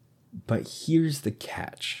 But here's the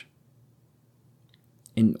catch.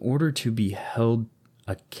 In order to be held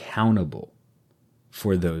accountable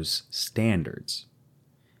for those standards,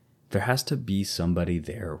 there has to be somebody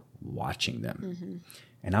there watching them. Mm-hmm.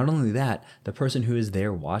 And not only that, the person who is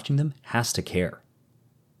there watching them has to care.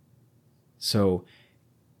 So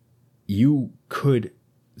you could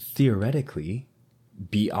theoretically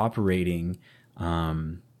be operating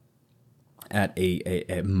at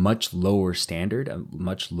a much lower standard,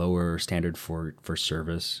 for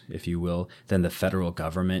service, if you will, than the federal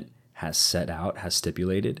government has set out, has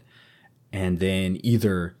stipulated. And then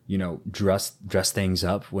either, dress things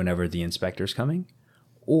up whenever the inspector's coming,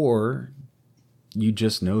 or you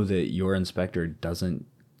just know that your inspector doesn't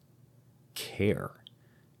care.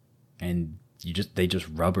 And they just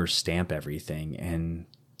rubber stamp everything and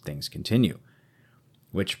things continue,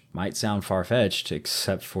 which might sound far-fetched,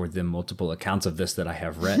 except for the multiple accounts of this that I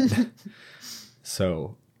have read.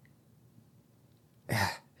 So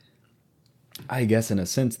I guess in a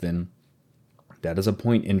sense, then, that is a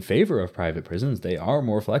point in favor of private prisons. They are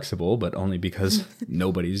more flexible, but only because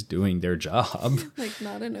nobody's doing their job. Like,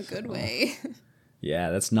 not in a good way. Yeah,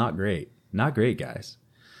 that's not great. Not great, guys.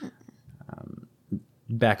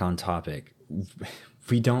 Back on topic,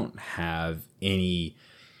 we don't have any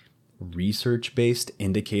research-based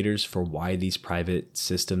indicators for why these private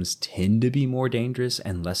systems tend to be more dangerous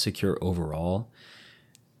and less secure overall,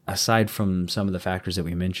 aside from some of the factors that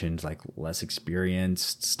we mentioned, like less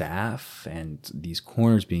experienced staff and these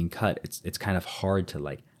corners being cut. It's kind of hard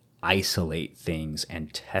to isolate things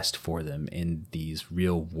and test for them in these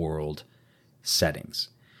real-world settings.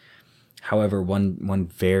 However, one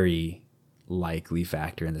very likely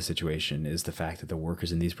factor in the situation is the fact that the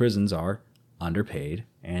workers in these prisons are underpaid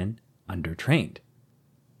and undertrained.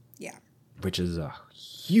 Yeah. Which is a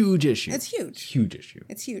huge issue. It's huge. Huge issue.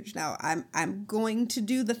 It's huge. Now, I'm going to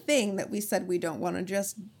do the thing that we said we don't want to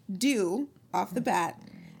just do off the bat.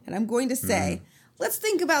 And I'm going to say, let's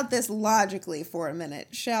think about this logically for a minute,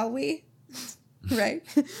 shall we? Right?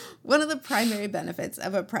 One of the primary benefits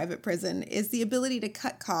of a private prison is the ability to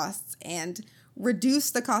cut costs and reduce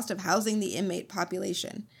the cost of housing the inmate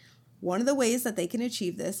population. One of the ways that they can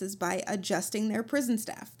achieve this is by adjusting their prison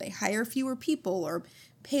staff. They hire fewer people or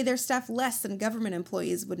pay their staff less than government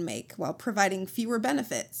employees would make while providing fewer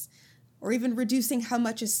benefits, or even reducing how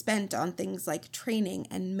much is spent on things like training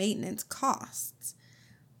and maintenance costs.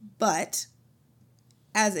 But,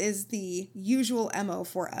 as is the usual MO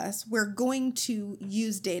for us, we're going to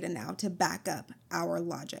use data now to back up our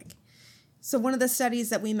logic. So one of the studies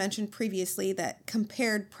that we mentioned previously that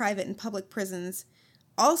compared private and public prisons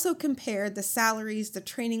also compared the salaries, the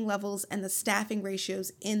training levels, and the staffing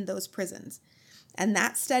ratios in those prisons. And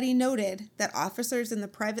that study noted that officers in the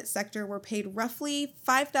private sector were paid roughly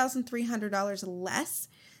 $5,300 less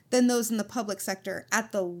than those in the public sector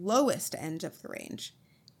at the lowest end of the range,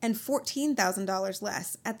 and $14,000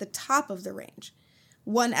 less at the top of the range.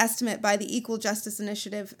 One estimate by the Equal Justice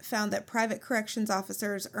Initiative found that private corrections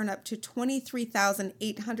officers earn up to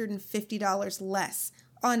 $23,850 less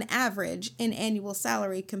on average in annual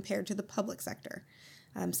salary compared to the public sector.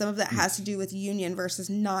 Some of that has to do with union versus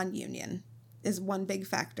non-union is one big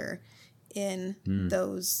factor in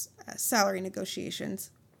those salary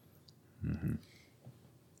negotiations. Mm-hmm.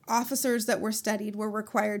 Officers that were studied were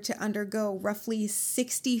required to undergo roughly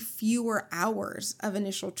 60 fewer hours of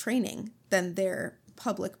initial training than their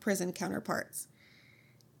public prison counterparts.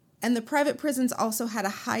 And the private prisons also had a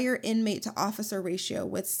higher inmate to officer ratio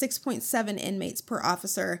with 6.7 inmates per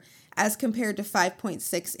officer as compared to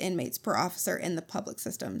 5.6 inmates per officer in the public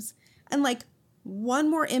systems. And like one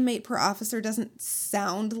more inmate per officer doesn't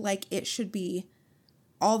sound like it should be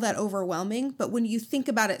all that overwhelming, but when you think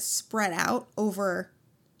about it spread out over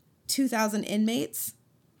 2,000 inmates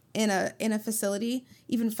in a facility,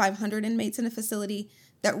 even 500 inmates in a facility,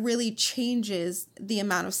 that really changes the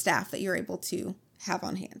amount of staff that you're able to have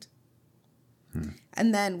on hand.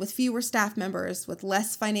 And then with fewer staff members, with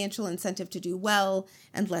less financial incentive to do well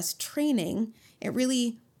and less training, it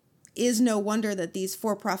really is no wonder that these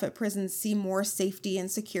for-profit prisons see more safety and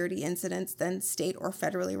security incidents than state or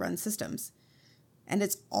federally run systems. And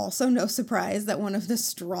it's also no surprise that one of the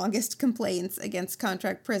strongest complaints against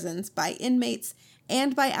contract prisons by inmates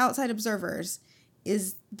and by outside observers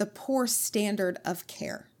is the poor standard of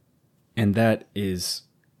care. And that is,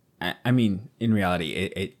 I mean, in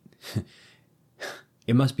reality,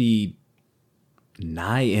 it must be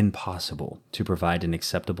nigh impossible to provide an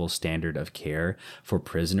acceptable standard of care for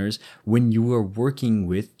prisoners when you are working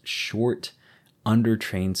with short,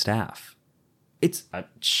 undertrained staff. It's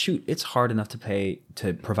hard enough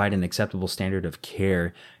to provide an acceptable standard of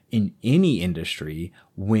care in any industry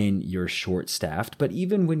when you're short-staffed, but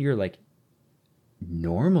even when you're like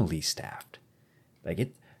normally staffed,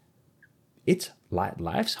 like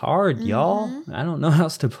life's hard, y'all. I don't know how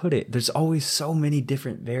else to put it. There's always so many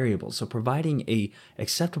different variables. So providing a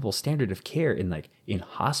acceptable standard of care in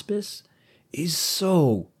hospice is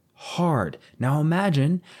so hard. Now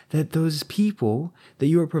imagine that those people that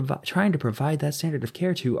you are trying to provide that standard of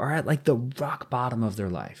care to are at like the rock bottom of their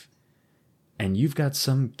life. And you've got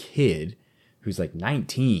some kid who's like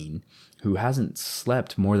 19 who hasn't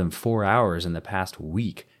slept more than 4 hours in the past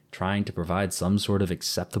week trying to provide some sort of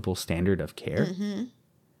acceptable standard of care.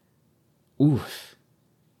 Oof.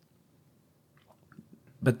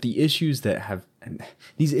 But the issues the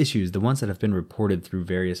ones that have been reported through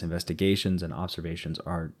various investigations and observations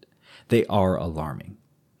are alarming.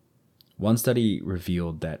 One study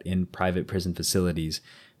revealed that in private prison facilities,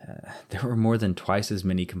 there were more than twice as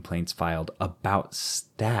many complaints filed about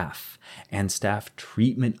staff and staff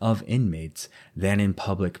treatment of inmates than in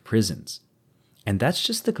public prisons. And that's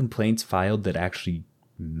just the complaints filed that actually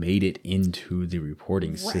made it into the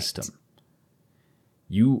reporting system.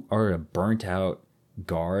 You are a burnt out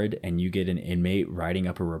guard and you get an inmate writing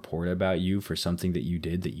up a report about you for something that you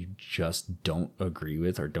did that you just don't agree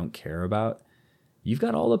with or don't care about. You've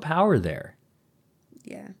got all the power there.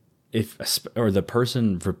 Yeah. The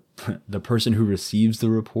person who receives the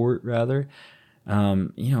report, rather,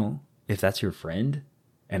 if that's your friend.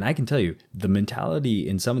 And I can tell you, the mentality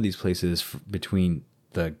in some of these places between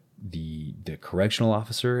the correctional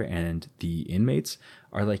officer and the inmates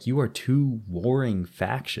are like, you are two warring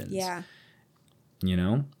factions. Yeah.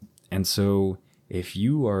 And so if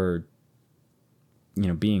you are,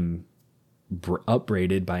 being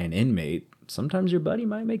upbraided by an inmate, sometimes your buddy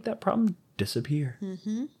might make that problem disappear.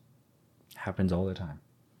 Happens all the time.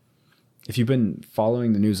 If you've been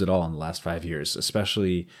following the news at all in the last 5 years,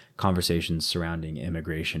 especially conversations surrounding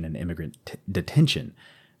immigration and immigrant detention,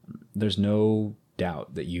 there's no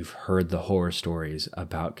doubt that you've heard the horror stories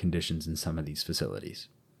about conditions in some of these facilities.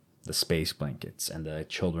 The space blankets and the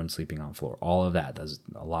children sleeping on the floor, all of that.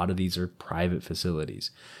 A lot of these are private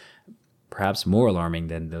facilities. Perhaps more alarming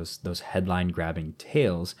than those headline-grabbing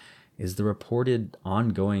tales is the reported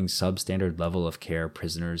ongoing substandard level of care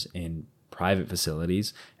prisoners in private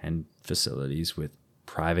facilities and facilities with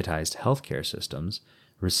privatized healthcare systems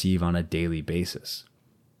receive on a daily basis.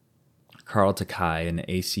 Carl Takai, an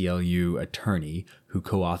ACLU attorney who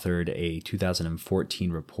co-authored a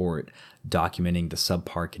 2014 report documenting the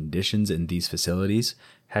subpar conditions in these facilities,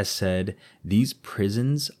 has said these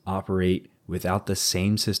prisons operate without the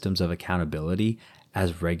same systems of accountability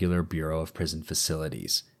as regular Bureau of Prison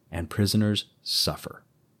facilities, and prisoners suffer.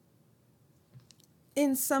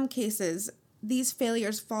 In some cases, these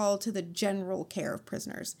failures fall to the general care of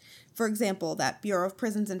prisoners. For example, that Bureau of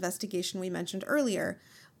Prisons investigation we mentioned earlier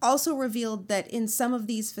also revealed that in some of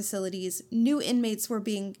these facilities, new inmates were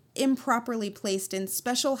being improperly placed in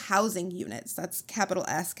special housing units. That's capital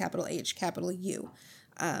S, capital H, capital U.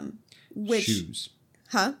 Shoes.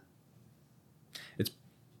 Huh? It's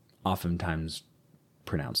oftentimes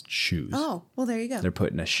pronounced shoes. Oh, well, there you go. They're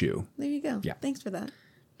put in a shoe. There you go. Yeah. Thanks for that.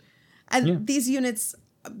 And these units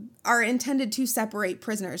are intended to separate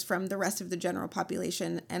prisoners from the rest of the general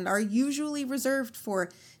population and are usually reserved for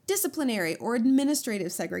disciplinary or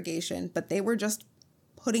administrative segregation, but they were just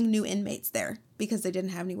putting new inmates there because they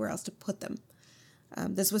didn't have anywhere else to put them.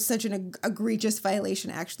 This was such an egregious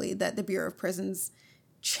violation, actually, that the Bureau of Prisons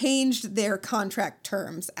changed their contract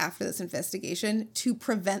terms after this investigation to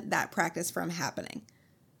prevent that practice from happening.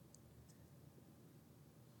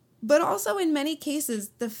 But also, in many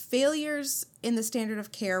cases, the failures in the standard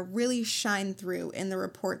of care really shine through in the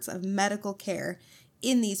reports of medical care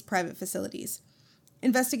in these private facilities.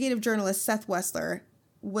 Investigative journalist Seth Wessler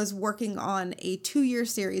was working on a 2-year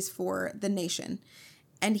series for The Nation,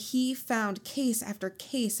 and he found case after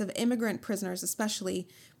case of immigrant prisoners, especially,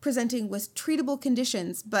 presenting with treatable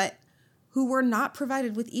conditions, but who were not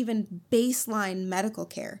provided with even baseline medical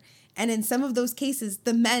care. And in some of those cases,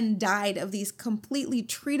 the men died of these completely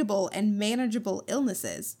treatable and manageable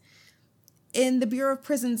illnesses. In the Bureau of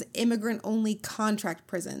Prisons' immigrant-only contract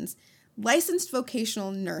prisons, licensed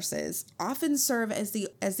vocational nurses often serve as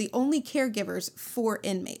the only caregivers for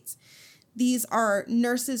inmates. These are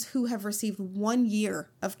nurses who have received 1 year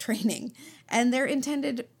of training, and they're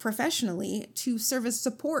intended professionally to serve as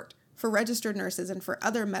support for registered nurses and for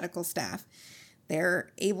other medical staff.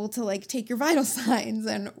 They're able to take your vital signs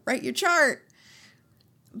and write your chart.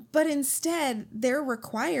 But instead, they're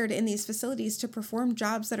required in these facilities to perform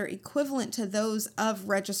jobs that are equivalent to those of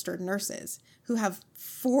registered nurses who have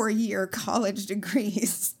 4-year college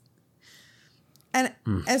degrees. And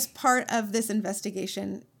as part of this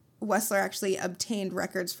investigation, Wessler actually obtained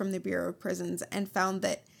records from the Bureau of Prisons and found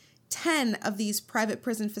that 10 of these private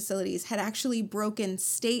prison facilities had actually broken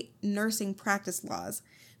state nursing practice laws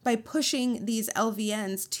by pushing these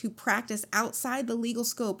LVNs to practice outside the legal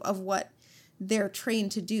scope of what they're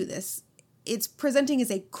trained to do this. It's presenting as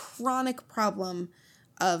a chronic problem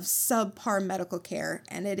of subpar medical care,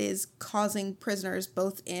 and it is causing prisoners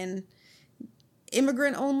both in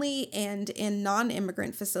immigrant-only and in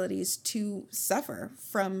non-immigrant facilities to suffer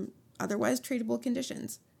from otherwise treatable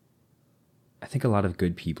conditions. I think a lot of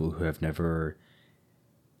good people who have never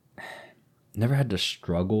had to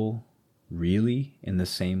struggle really in the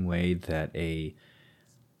same way that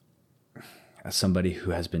somebody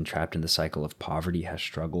who has been trapped in the cycle of poverty has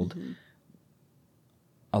struggled. Mm-hmm.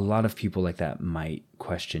 A lot of people like that might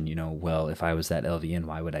question, well, if I was that LVN,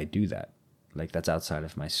 why would I do that? That's outside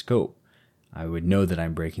of my scope. I would know that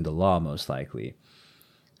I'm breaking the law most likely.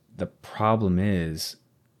 The problem is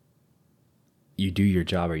you do your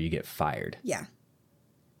job or you get fired. Yeah.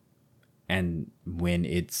 And when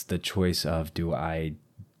it's the choice of, do I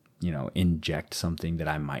inject something that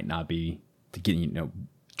I might not be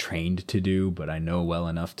trained to do, but I know well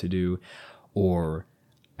enough to do, or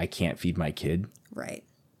I can't feed my kid. Right.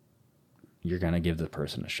 You're going to give the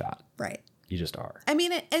person a shot. Right. You just are. I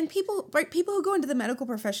mean, and people who go into the medical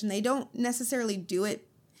profession, they don't necessarily do it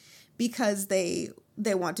because they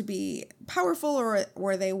want to be powerful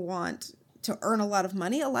or they want to earn a lot of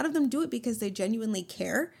money. A lot of them do it because they genuinely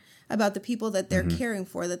care about the people that they're caring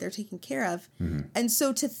for, that they're taking care of. Mm-hmm. And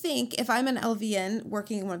so to think, if I'm an LVN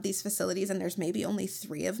working in one of these facilities and there's maybe only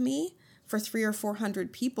 3 of me for 300 or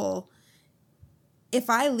 400 people, if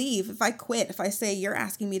I leave, if I quit, if I say you're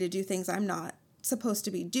asking me to do things I'm not supposed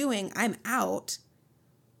to be doing, I'm out.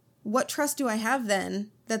 What trust do I have then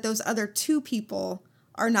that those other 2 people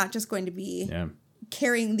are not just going to be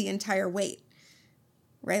carrying the entire weight?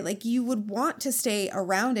 Right? You would want to stay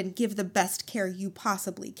around and give the best care you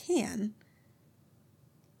possibly can,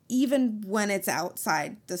 even when it's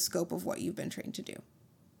outside the scope of what you've been trained to do.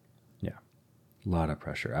 Yeah. A lot of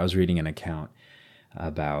pressure. I was reading an account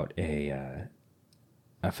about a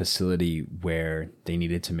facility where they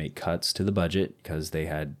needed to make cuts to the budget because they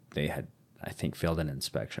had I think failed an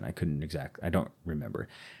inspection. I don't remember.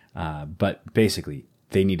 But basically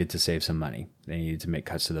they needed to save some money. They needed to make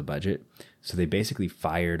cuts to the budget. So they basically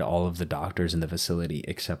fired all of the doctors in the facility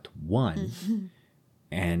except one. Mm-hmm.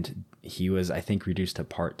 And he was, I think, reduced to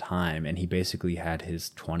part-time. And he basically had his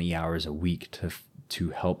 20 hours a week to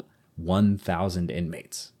help 1,000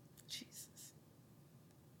 inmates. Jesus.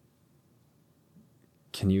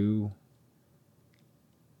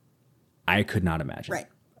 I could not imagine. Right.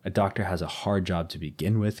 A doctor has a hard job to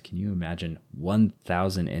begin with. Can you imagine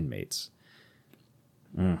 1,000 inmates?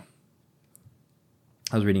 I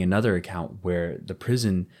was reading another account where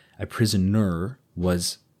a prisoner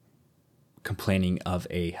was complaining of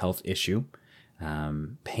a health issue,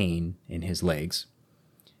 pain in his legs,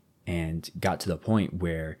 and got to the point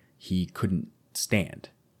where he couldn't stand,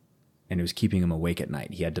 and it was keeping him awake at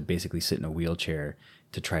night. He had to basically sit in a wheelchair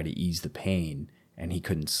to try to ease the pain, and he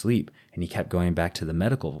couldn't sleep, and he kept going back to the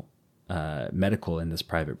medical in this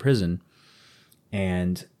private prison,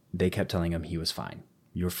 and they kept telling him he was fine.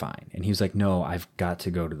 You're fine. And he was like, no, I've got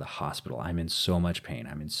to go to the hospital. I'm in so much pain.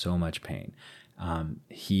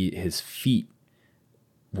 His feet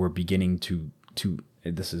were beginning to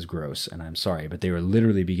this is gross, and I'm sorry, but they were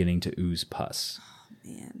literally beginning to ooze pus. Oh,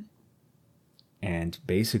 man. And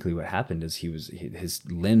basically what happened is his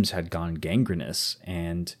limbs had gone gangrenous,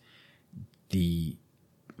 and the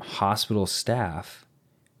hospital staff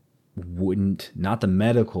not the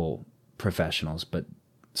medical professionals, but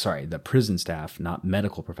the prison staff, not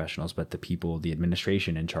medical professionals, but the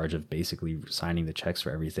administration in charge of basically signing the checks for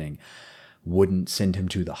everything, wouldn't send him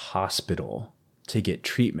to the hospital to get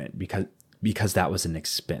treatment because that was an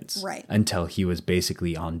expense, right, until he was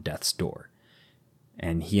basically on death's door.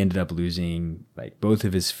 And he ended up losing like both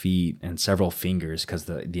of his feet and several fingers because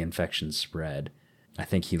the infection spread. I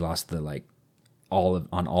think he lost all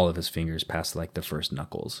of his fingers past like the first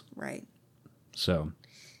knuckles. Right. So,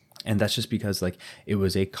 and that's just because like it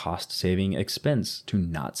was a cost-saving expense to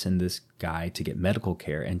not send this guy to get medical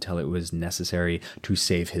care until it was necessary to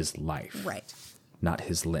save his life. Right. Not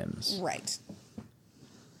his limbs. Right.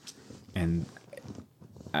 And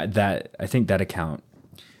I think that account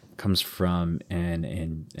comes from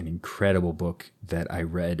an incredible book that I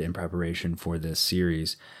read in preparation for this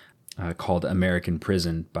series called American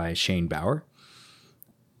Prison by Shane Bauer.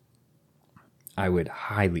 I would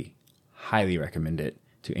highly, highly recommend it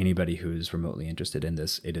to anybody who is remotely interested in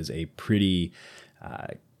this. It is a pretty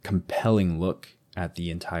compelling look at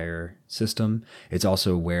the entire system. It's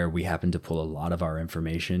also where we happen to pull a lot of our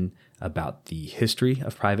information about the history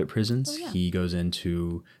of private prisons. Oh, yeah. He goes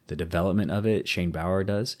into the development of it. Shane Bauer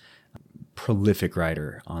does. Prolific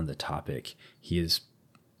writer on the topic. He is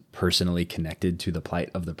personally connected to the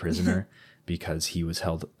plight of the prisoner because he was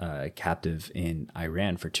held captive in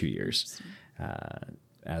Iran for 2 years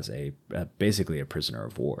as basically a prisoner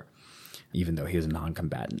of war, even though he was a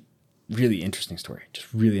non-combatant. Really interesting story.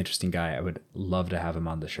 Just really interesting guy. I would love to have him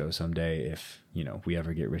on the show someday if, we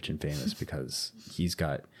ever get rich and famous because he's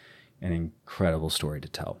got an incredible story to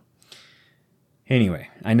tell. Anyway,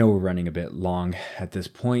 I know we're running a bit long at this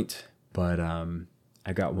point, but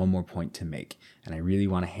I've got one more point to make, and I really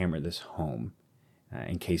want to hammer this home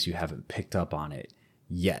in case you haven't picked up on it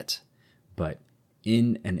yet. But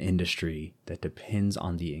in an industry that depends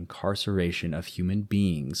on the incarceration of human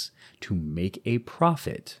beings to make a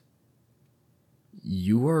profit,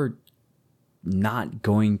 you are not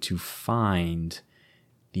going to find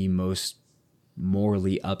the most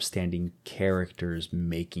morally upstanding characters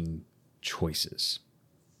making choices.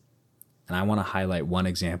 And I want to highlight one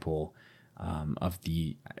example of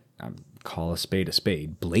call a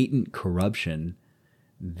spade, blatant corruption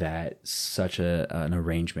that such an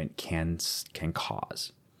arrangement can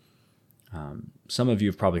cause. Some of you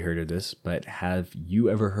have probably heard of this, but have you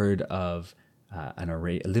ever heard of a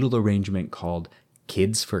little arrangement called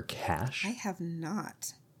Kids for Cash? I have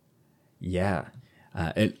not. Yeah.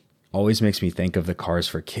 It always makes me think of the Cars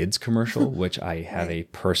for Kids commercial, which I have a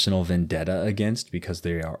personal vendetta against because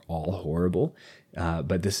they are all horrible.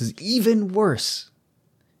 But this is even worse.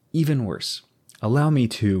 Even worse. Allow me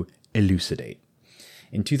to elucidate.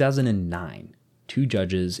 In 2009, 2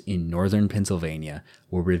 judges in northern Pennsylvania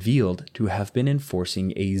were revealed to have been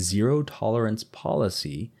enforcing a zero-tolerance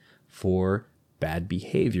policy for bad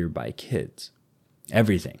behavior by kids.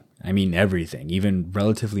 Everything, even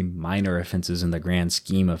relatively minor offenses in the grand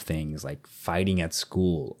scheme of things, like fighting at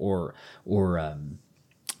school or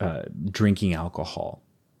drinking alcohol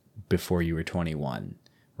before you were 21,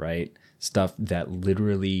 right? Stuff that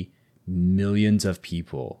literally millions of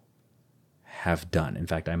people have done. In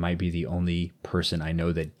fact, I might be the only person I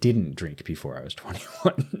know that didn't drink before I was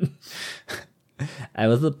 21. I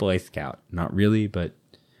was a Boy Scout. Not really, but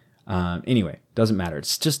anyway, doesn't matter.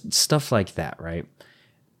 It's just stuff like that, right?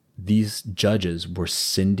 These judges were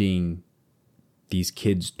sending these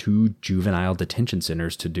kids to juvenile detention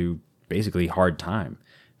centers to do basically hard time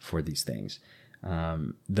for these things.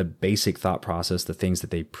 The basic thought process, the things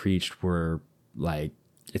that they preached were like,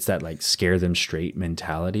 it's that like scare them straight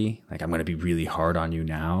mentality. Like, I'm going to be really hard on you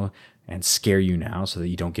now and scare you now so that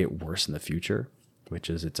you don't get worse in the future. which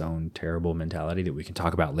is its own terrible mentality that we can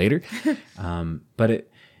talk about later. But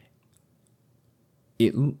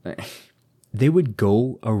they would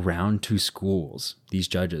go around to schools, these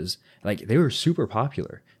judges, like they were super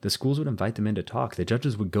popular. The schools would invite them in to talk. The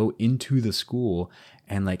judges would go into the school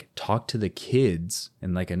and like talk to the kids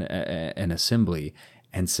in like an assembly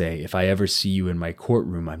and say, if I ever see you in my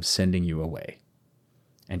courtroom, I'm sending you away.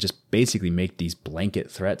 And just basically make these blanket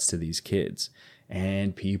threats to these kids.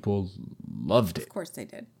 And people loved it. Of course they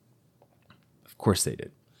did. Of course they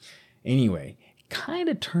did. Anyway, kind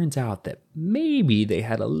of turns out that maybe they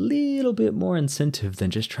had a little bit more incentive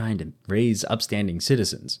than just trying to raise upstanding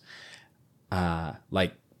citizens.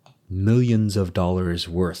 Like millions of dollars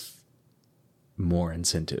worth more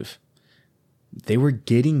incentive. They were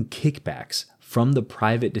getting kickbacks from the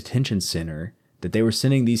private detention center that they were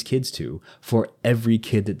sending these kids to for every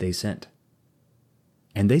kid that they sent.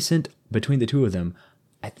 And they sent, between the two of them,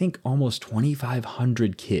 I think almost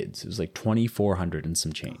 2,500 kids. It was like 2,400 and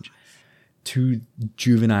some change to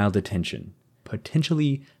juvenile detention,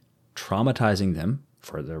 potentially traumatizing them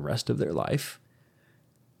for the rest of their life,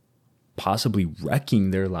 possibly wrecking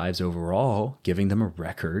their lives overall, giving them a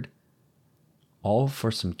record, all for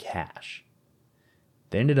some cash.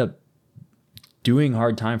 They ended up doing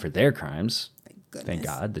hard time for their crimes. Thank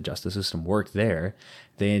God the justice system worked there.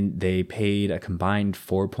 Then they paid a combined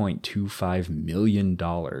 $4.25 million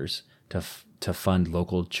to fund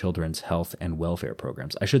local children's health and welfare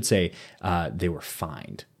programs. I should say they were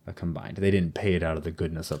fined a combined. They didn't pay it out of the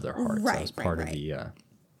goodness of their hearts. Right, that was part right. of the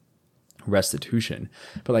restitution.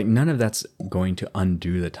 But like none of that's going to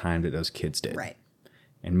undo the time that those kids did. Right.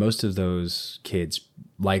 And most of those kids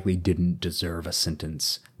likely didn't deserve a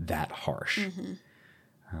sentence that harsh. Mm-hmm.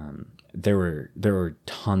 There were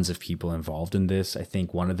tons of people involved in this. I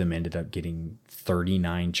think one of them ended up getting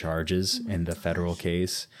 39 charges in the federal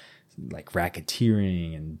case, like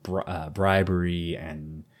racketeering and bribery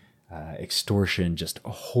and extortion, just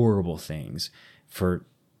horrible things for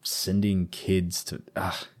sending kids to.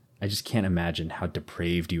 I just can't imagine how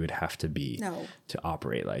depraved you would have to be to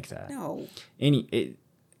operate like that. No.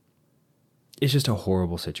 It's just a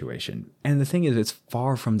horrible situation. And the thing is, it's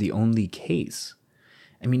far from the only case.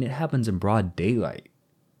 I mean, it happens in broad daylight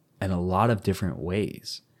in a lot of different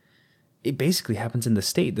ways. It basically happens in the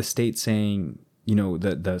state saying, you know,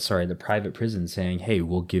 the private prison saying, hey,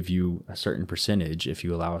 we'll give you a certain percentage if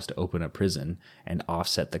you allow us to open a prison and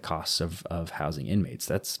offset the costs of housing inmates.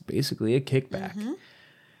 That's basically a kickback. Mm-hmm.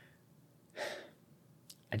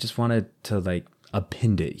 I just wanted to like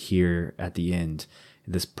append it here at the end,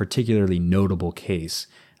 this particularly notable case,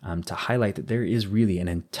 to highlight that there is really an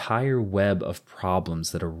entire web of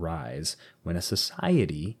problems that arise when a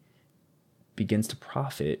society begins to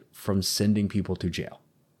profit from sending people to jail.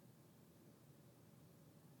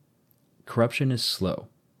 Corruption is slow,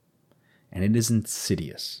 and it is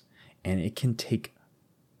insidious, and it can take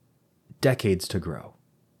decades to grow.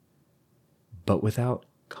 But without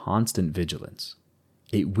constant vigilance,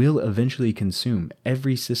 it will eventually consume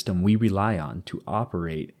every system we rely on to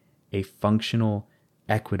operate a functional,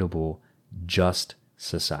 equitable, just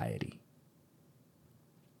society.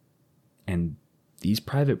 And these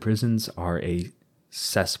private prisons are a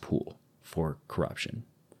cesspool for corruption.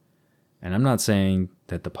 And I'm not saying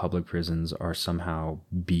that the public prisons are somehow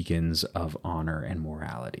beacons of honor and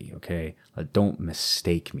morality, okay? Don't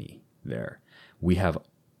mistake me there. We have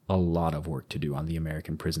a lot of work to do on the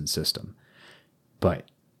American prison system. But,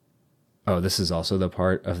 this is also the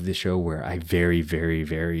part of the show where I very, very,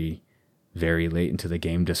 very, very late into the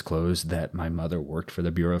game disclosed that my mother worked for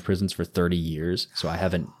the Bureau of Prisons for 30 years. So I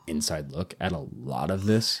have an inside look at a lot of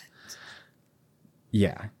this.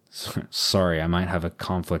 Yeah. Sorry, I might have a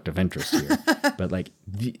conflict of interest here. But like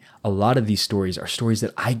a lot of these stories are stories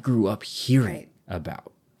that I grew up hearing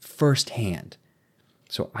about firsthand.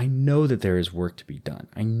 So I know that there is work to be done.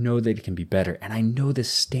 I know that it can be better. And I know the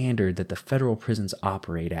standard that the federal prisons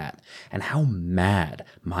operate at and how mad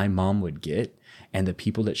my mom would get and the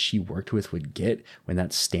people that she worked with would get when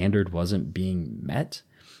that standard wasn't being met.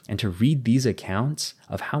 And to read these accounts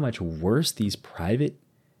of how much worse these private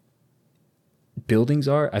buildings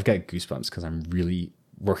are, I've got goosebumps because I'm really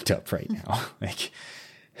worked up right now. Like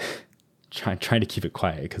trying to keep it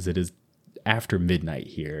quiet because it is after midnight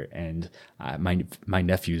here, and my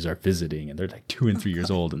nephews are visiting, and they're like 2 and 3 years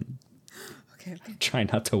old, and okay. I'm trying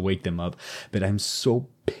not to wake them up. But I'm so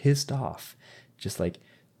pissed off, just like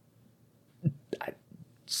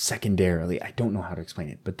secondarily, I don't know how to explain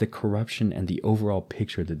it, but the corruption and the overall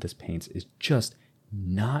picture that this paints is just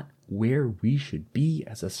not where we should be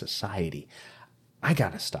as a society. I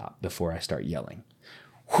gotta stop before I start yelling.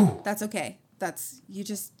 Whew. That's okay.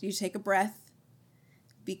 You take a breath.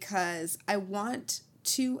 because I want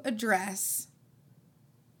to address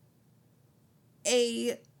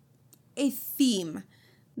a theme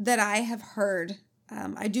that I have heard.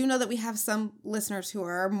 I do know that we have some listeners who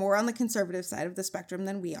are more on the conservative side of the spectrum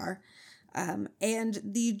than we are. And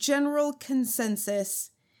the general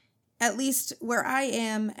consensus, at least where I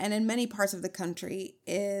am and in many parts of the country,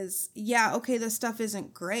 is, yeah, okay, this stuff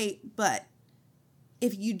isn't great, but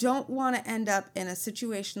if you don't want to end up in a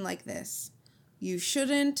situation like this, you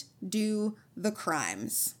shouldn't do the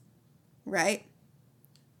crimes, right?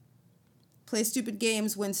 Play stupid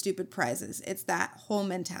games, win stupid prizes. It's that whole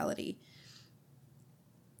mentality.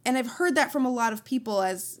 And I've heard that from a lot of people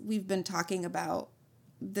as we've been talking about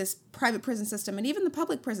this private prison system and even the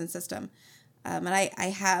public prison system. And I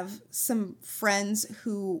have some friends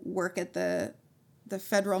who work at the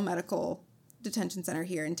Federal Medical Detention Center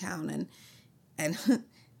here in town, and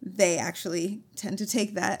they actually tend to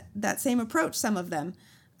take that same approach, some of them.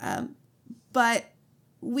 But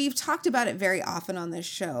we've talked about it very often on this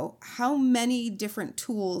show, how many different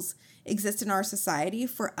tools exist in our society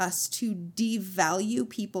for us to devalue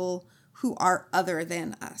people who are other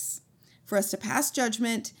than us, for us to pass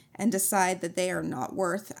judgment and decide that they are not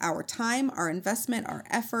worth our time, our investment, our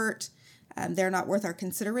effort. They're not worth our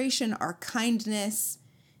consideration, our kindness,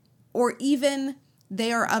 or even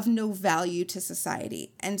they are of no value to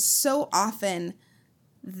society. And so often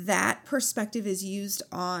that perspective is used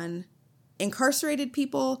on incarcerated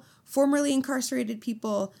people, formerly incarcerated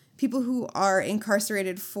people, people who are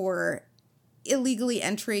incarcerated for illegally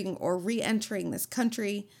entering or re-entering this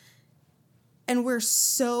country. And we're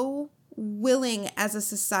so willing as a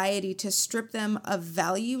society to strip them of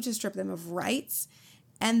value, to strip them of rights,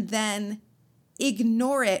 and then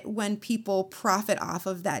ignore it when people profit off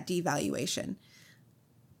of that devaluation.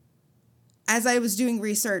 As I was doing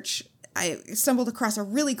research, I stumbled across a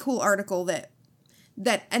really cool article that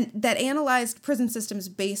analyzed prison systems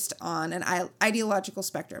based on an ideological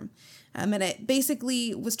spectrum. And it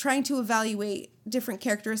basically was trying to evaluate different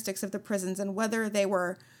characteristics of the prisons and whether they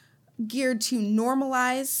were geared to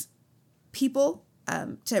normalize people,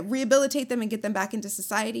 to rehabilitate them and get them back into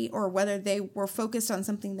society, or whether they were focused on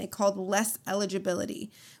something they called less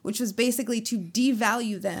eligibility, which was basically to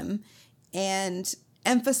devalue them and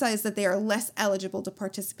emphasize that they are less eligible to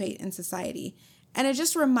participate in society. And it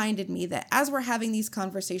just reminded me that as we're having these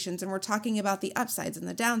conversations and we're talking about the upsides and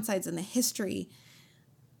the downsides and the history,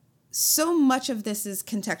 so much of this is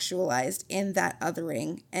contextualized in that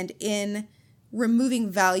othering and in removing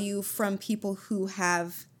value from people who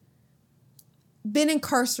have been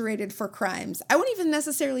incarcerated for crimes. I won't even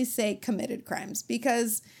necessarily say committed crimes,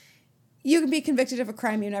 because you can be convicted of a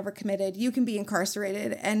crime you never committed. You can be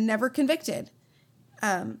incarcerated and never convicted.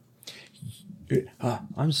 I'm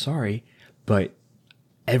sorry, but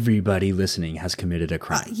everybody listening has committed a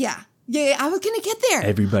crime. Yeah, I was going to get there.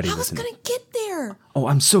 Everybody listening. I was going to get there. Oh,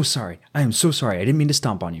 I'm so sorry. I am so sorry. I didn't mean to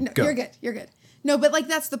stomp on you. No, Go. You're good. No, but like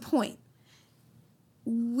that's the point.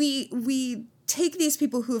 We take these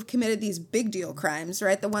people who have committed these big deal crimes,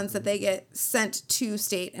 right? The ones that they get sent to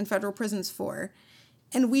state and federal prisons for,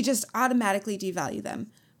 and we just automatically devalue them.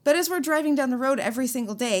 But as we're driving down the road every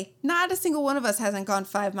single day, not a single one of us hasn't gone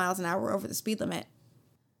 5 miles an hour over the speed limit,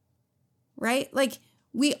 right? Like,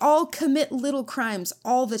 we all commit little crimes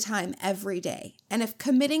all the time, every day. And if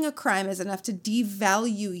committing a crime is enough to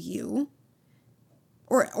devalue you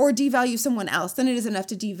or devalue someone else, then it is enough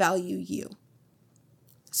to devalue you.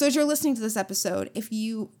 So as you're listening to this episode, if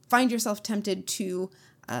you find yourself tempted to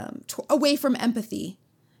away from empathy,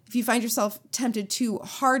 if you find yourself tempted to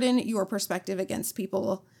harden your perspective against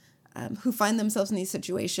people who find themselves in these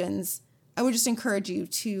situations, I would just encourage you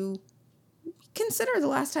to consider the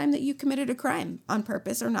last time that you committed a crime on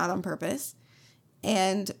purpose or not on purpose,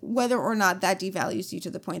 and whether or not that devalues you to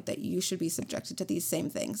the point that you should be subjected to these same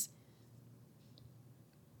things.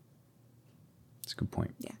 That's a good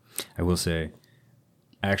point. Yeah. I will say,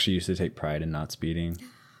 I actually used to take pride in not speeding.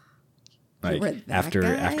 Like after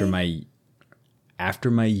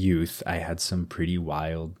my youth, I had some pretty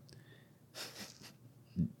wild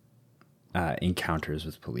encounters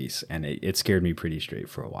with police, and it scared me pretty straight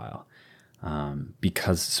for a while.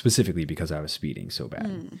 Specifically because I was speeding so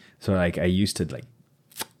bad. So like I used to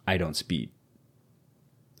I don't speed.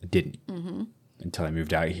 I didn't until I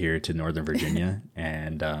moved out here to Northern Virginia.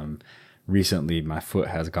 And recently my foot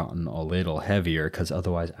has gotten a little heavier because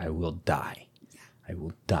otherwise I will die. I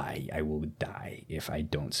will die if I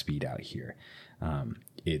don't speed out here.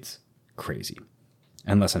 It's crazy.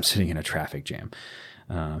 Unless I'm sitting in a traffic jam,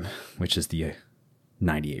 which is the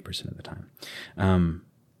 98% of the time.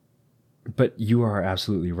 But you are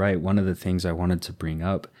absolutely right. One of the things I wanted to bring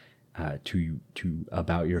up to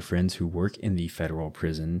about your friends who work in the federal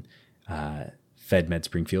prison, FedMed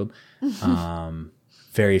Springfield.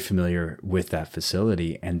 Very familiar with that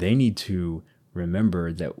facility, and they need to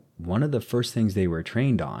remember that one of the first things they were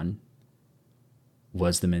trained on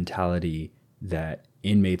was the mentality that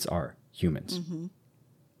inmates are humans. Mm-hmm.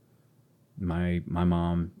 My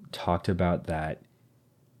mom talked about that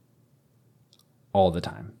all the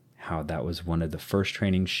time, how that was one of the first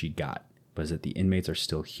trainings she got, was that the inmates are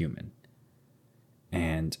still human.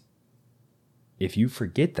 And if you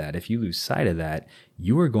forget that, if you lose sight of that,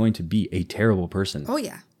 you are going to be a terrible person. Oh,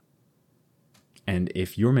 yeah. And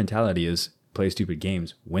if your mentality is play stupid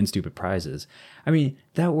games, win stupid prizes, I mean,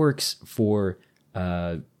 that works for,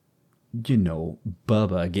 Bubba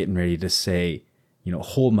getting ready to say,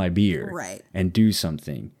 hold my beer, right, and do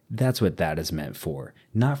something. That's what that is meant for.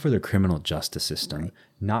 Not for the criminal justice system, right.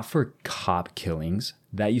 Not for cop killings.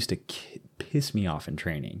 That used to piss me off in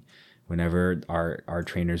training. Whenever our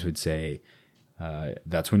trainers would say,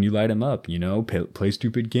 that's when you light them up, play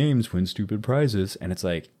stupid games, win stupid prizes. And it's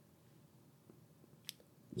like,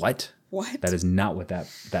 what? That is not what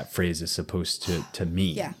that phrase is supposed to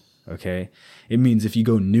mean. Yeah. Okay? It means if you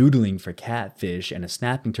go noodling for catfish and a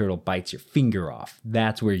snapping turtle bites your finger off,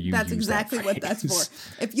 that's where you That's use exactly that what that's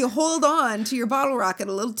for. If you hold on to your bottle rocket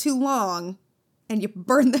a little too long and you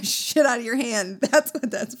burn the shit out of your hand, that's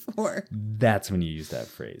what that's for. That's when you use that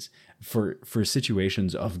phrase. For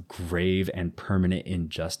situations of grave and permanent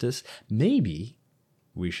injustice, maybe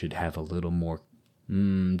we should have a little more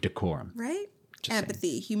decorum. Right? Just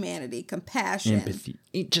empathy, humanity, compassion. Empathy.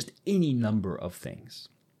 Just any number of things.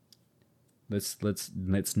 Let's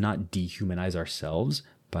not dehumanize ourselves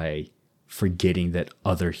by forgetting that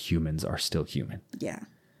other humans are still human. Yeah.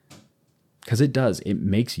 Because it does. It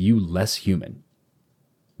makes you less human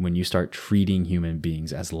when you start treating human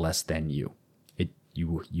beings as less than you.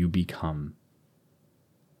 You become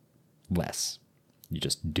less. You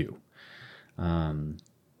just do.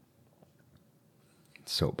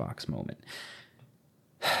 Soapbox moment.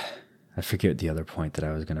 I forget the other point that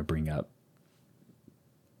I was going to bring up.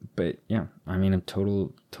 But yeah, I mean, I'm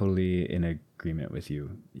totally in agreement with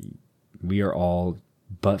you. We are all,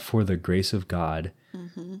 but for the grace of God,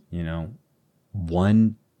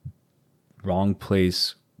 one wrong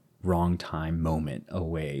place, wrong time moment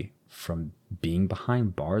away from being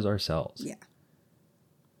behind bars ourselves.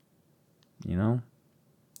 Yeah.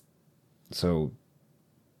 So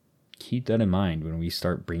keep that in mind when we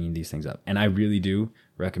start bringing these things up. And I really do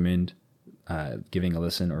recommend giving a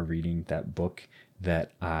listen or reading that book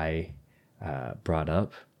that I brought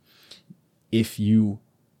up. If you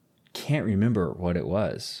can't remember what it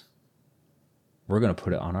was, we're going to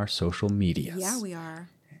put it on our social medias. Yeah, we are.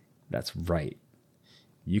 That's right.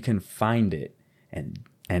 You can find it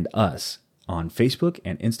and us on Facebook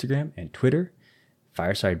and Instagram and Twitter,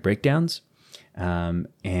 Fireside Breakdowns.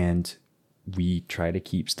 And we try to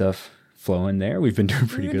keep stuff flowing there. We've been doing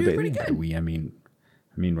pretty good lately. By we, I mean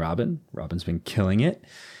Robin. Robin's been killing it.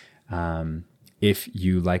 If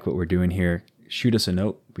you like what we're doing here, shoot us a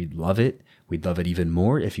note. We'd love it. We'd love it even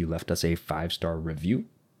more if you left us a 5-star review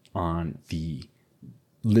on the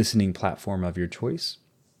listening platform of your choice.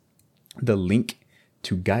 The link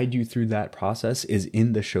to guide you through that process is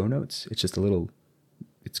in the show notes. It's just rate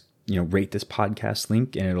this podcast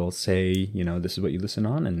link, and it'll say, this is what you listen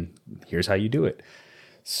on, and here's how you do it.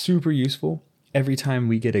 Super useful. Every time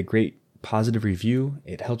we get a great positive review,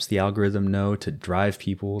 it helps the algorithm know to drive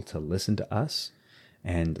people to listen to us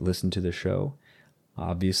and listen to the show.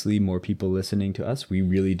 Obviously, more people listening to us, we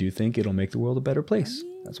really do think it'll make the world a better place.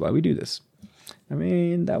 That's why we do this.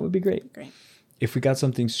 That would be great. Great. If we got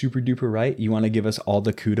something super duper right, you want to give us all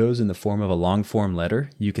the kudos in the form of a long form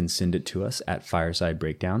letter, you can send it to us at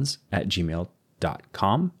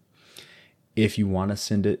firesidebreakdowns@gmail.com. If you want to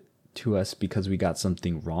send it to us because we got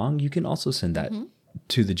something wrong, you can also send that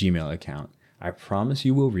to the Gmail account. I promise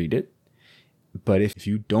you will read it. But if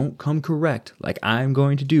you don't come correct, like I'm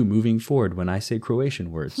going to do moving forward when I say Croatian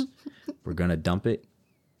words, we're going to dump it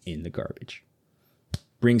in the garbage.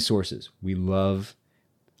 Bring sources.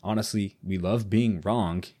 Honestly, we love being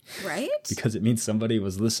wrong. Right? Because it means somebody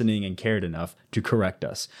was listening and cared enough to correct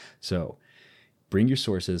us. So bring your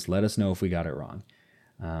sources. Let us know if we got it wrong.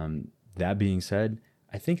 That being said,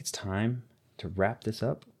 I think it's time to wrap this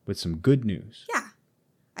up with some good news. Yeah.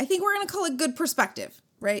 I think we're going to call it good perspective,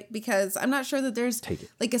 right? Because I'm not sure that there's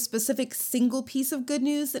like a specific single piece of good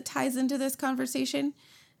news that ties into this conversation.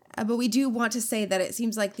 But we do want to say that it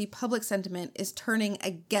seems like the public sentiment is turning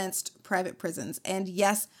against private prisons. And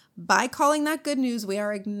yes, by calling that good news, we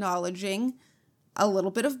are acknowledging a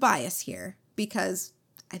little bit of bias here. Because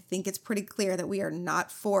I think it's pretty clear that we are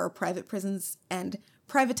not for private prisons and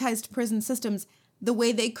privatized prison systems the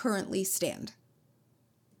way they currently stand.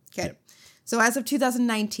 Okay. Yep. So as of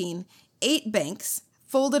 2019, 8 banks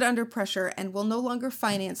folded under pressure and will no longer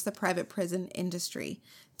finance the private prison industry.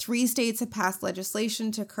 3 states have passed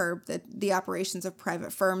legislation to curb the operations of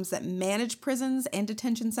private firms that manage prisons and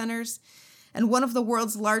detention centers. And one of the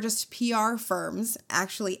world's largest PR firms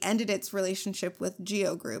actually ended its relationship with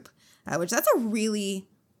GEO Group, which that's a really,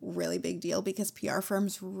 really big deal because PR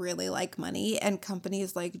firms really like money, and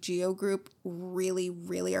companies like GEO Group really,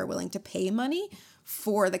 really are willing to pay money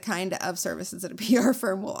for the kind of services that a PR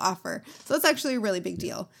firm will offer. So it's actually a really big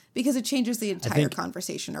deal because it changes the entire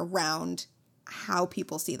conversation around how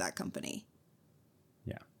people see that company.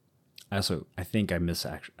 Yeah. I think I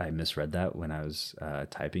misread that when I was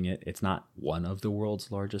typing it. It's not one of the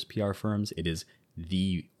world's largest PR firms. It is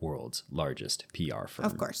the world's largest PR firm.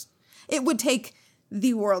 Of course. It would take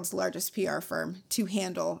the world's largest PR firm to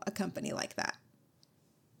handle a company like that.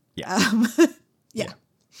 Yeah. Yeah.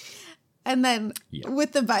 And then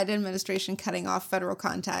with the Biden administration cutting off federal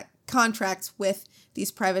contracts with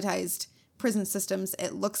these privatized prison systems,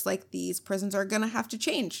 it looks like these prisons are going to have to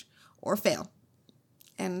change or fail.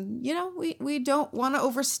 And, we don't want to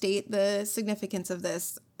overstate the significance of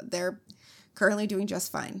this. They're currently doing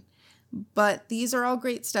just fine. But these are all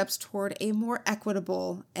great steps toward a more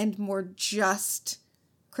equitable and more just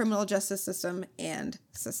criminal justice system and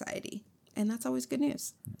society. And that's always good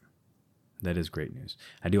news. That is great news.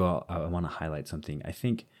 I want to highlight something. I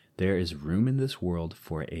think there is room in this world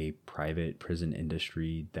for a private prison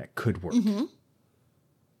industry that could work. Mm-hmm.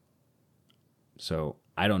 So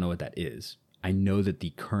I don't know what that is. I know that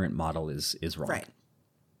the current model is wrong. Right.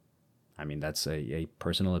 I mean, that's a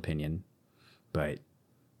personal opinion, but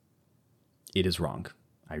it is wrong.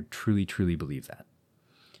 I truly, truly believe that.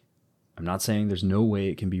 I'm not saying there's no way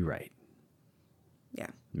it can be right. Yeah.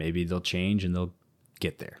 Maybe they'll change and they'll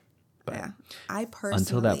get there. But yeah. I personally,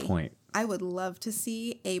 until that point, I would love to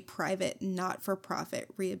see a private, not-for-profit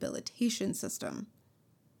rehabilitation system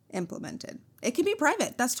implemented. It can be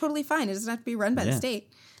private. That's totally fine. It doesn't have to be run by the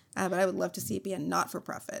state. But I would love to see it be a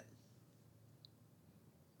not-for-profit.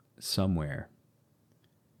 Somewhere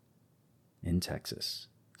in Texas,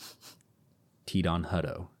 T-Don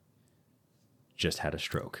Hutto just had a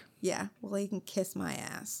stroke. Yeah, well, he can kiss my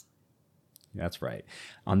ass. That's right.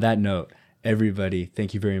 On that note, everybody,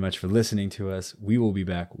 thank you very much for listening to us. We will be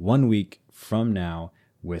back 1 week from now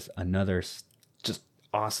with another just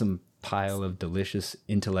awesome pile of delicious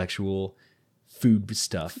intellectual food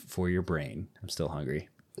stuff for your brain. I'm still hungry.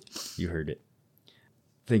 You heard it.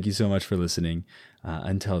 Thank you so much for listening.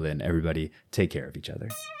 Until then, everybody, take care of each other.